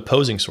sources, but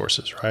opposing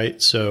sources,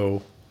 right?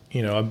 So,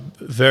 I'm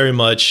very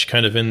much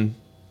kind of in,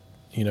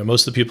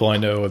 most of the people I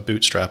know have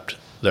bootstrapped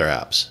their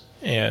apps.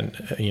 And,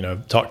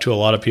 I've talked to a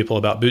lot of people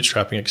about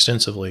bootstrapping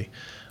extensively,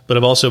 but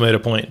I've also made a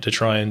point to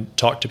try and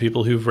talk to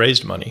people who've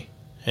raised money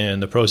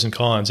and the pros and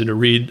cons, and to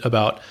read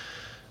about,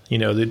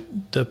 the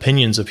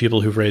opinions of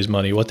people who've raised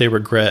money, what they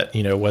regret,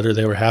 whether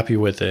they were happy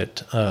with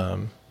it,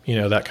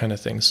 that kind of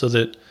thing, so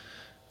that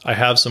I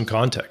have some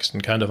context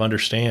and kind of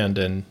understand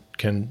and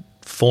can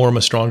form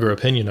a stronger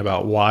opinion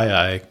about why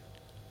I,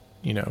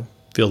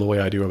 feel the way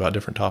I do about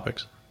different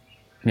topics.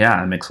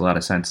 Yeah, it makes a lot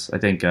of sense. I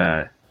think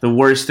the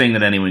worst thing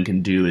that anyone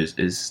can do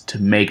is to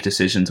make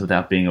decisions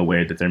without being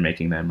aware that they're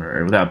making them,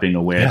 or without being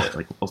aware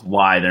of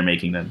why they're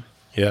making them.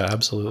 Yeah,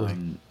 absolutely.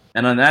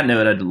 And on that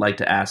note, I'd like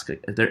to ask,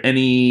 is there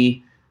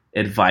any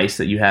advice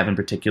that you have in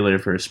particular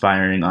for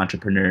aspiring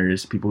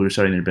entrepreneurs, people who are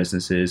starting their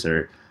businesses,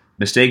 or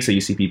mistakes that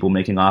you see people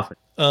making often?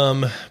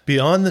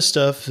 Beyond the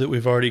stuff that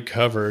we've already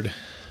covered,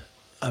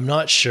 I'm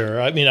not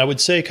sure. I mean, I would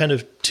say kind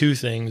of two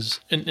things,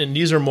 and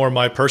these are more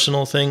my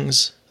personal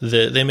things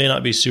that they may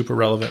not be super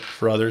relevant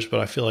for others, but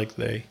I feel like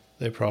they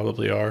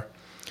probably are.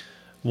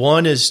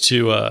 One is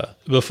to,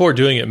 before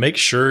doing it, make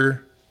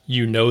sure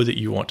you know that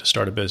you want to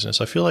start a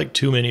business. I feel like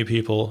too many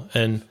people,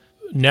 and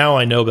now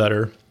I know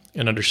better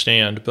and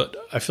understand, but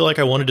I feel like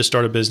I wanted to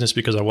start a business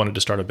because I wanted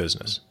to start a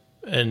business.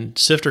 And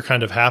Sifter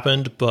kind of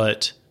happened,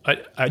 but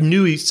I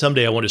knew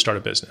someday I wanted to start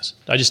a business.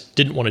 I just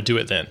didn't want to do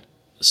it then.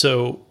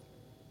 So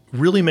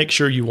really make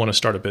sure you want to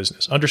start a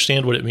business.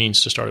 Understand what it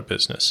means to start a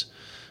business.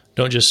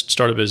 Don't just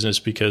start a business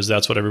because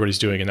that's what everybody's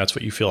doing and that's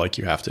what you feel like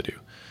you have to do.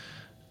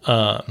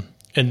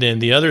 And then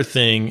the other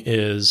thing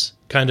is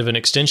kind of an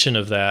extension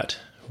of that,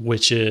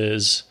 which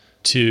is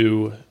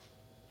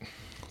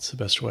what's the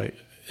best way?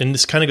 And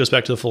this kind of goes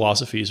back to the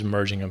philosophies and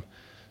merging them.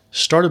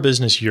 Start a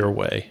business your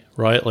way,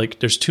 right? Like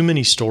there's too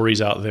many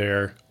stories out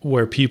there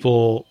where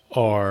people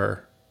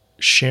are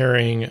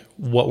sharing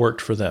what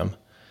worked for them.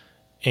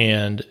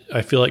 And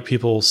I feel like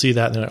people see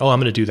that and they're like, oh, I'm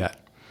going to do that.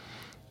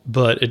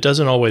 But it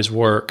doesn't always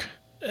work.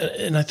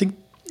 And I think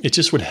it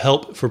just would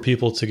help for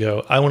people to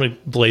go, I want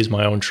to blaze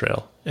my own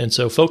trail. And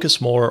so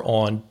focus more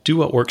on do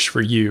what works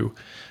for you.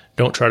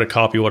 Don't try to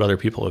copy what other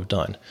people have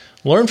done.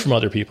 Learn from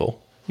other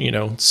people,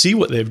 see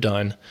what they've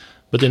done,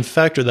 but then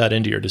factor that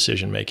into your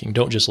decision making.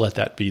 Don't just let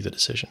that be the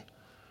decision.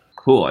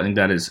 Cool. I think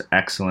that is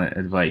excellent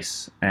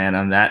advice. And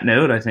on that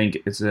note, I think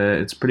it's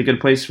a pretty good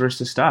place for us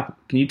to stop.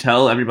 Can you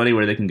tell everybody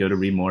where they can go to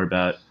read more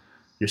about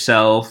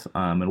yourself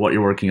and what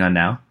you're working on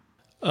now?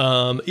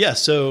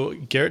 So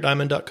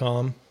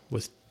GarrettDiamond.com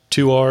with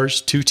 2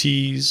 R's, 2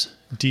 T's,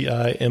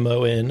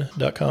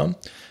 DIMON.com,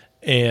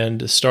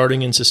 and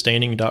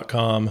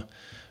startingandsustaining.com,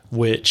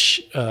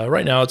 which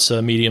right now it's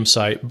a medium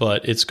site,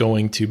 but it's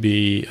going to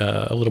be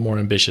a little more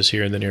ambitious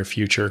here in the near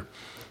future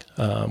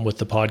with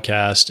the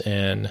podcast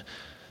and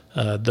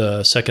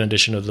the second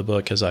edition of the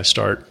book as I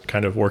start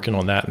kind of working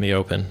on that in the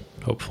open,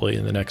 hopefully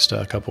in the next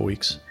couple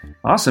weeks.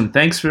 Awesome.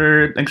 Thanks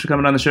for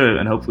coming on the show,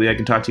 and hopefully I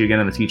can talk to you again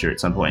in the future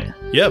at some point.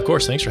 Yeah, of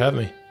course. Thanks for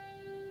having me.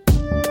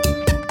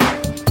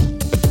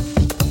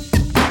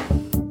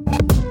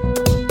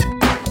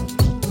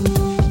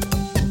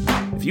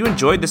 If you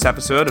enjoyed this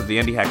episode of the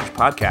Indie Hackers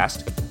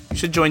podcast, you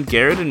should join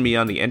Garrett and me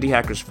on the Indie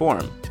Hackers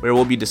forum, where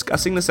we'll be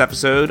discussing this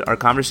episode, our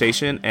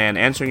conversation, and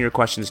answering your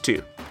questions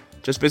too.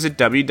 Just visit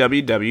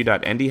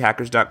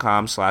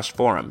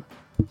www.indiehackers.com/forum.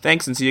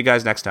 Thanks, and see you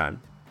guys next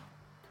time.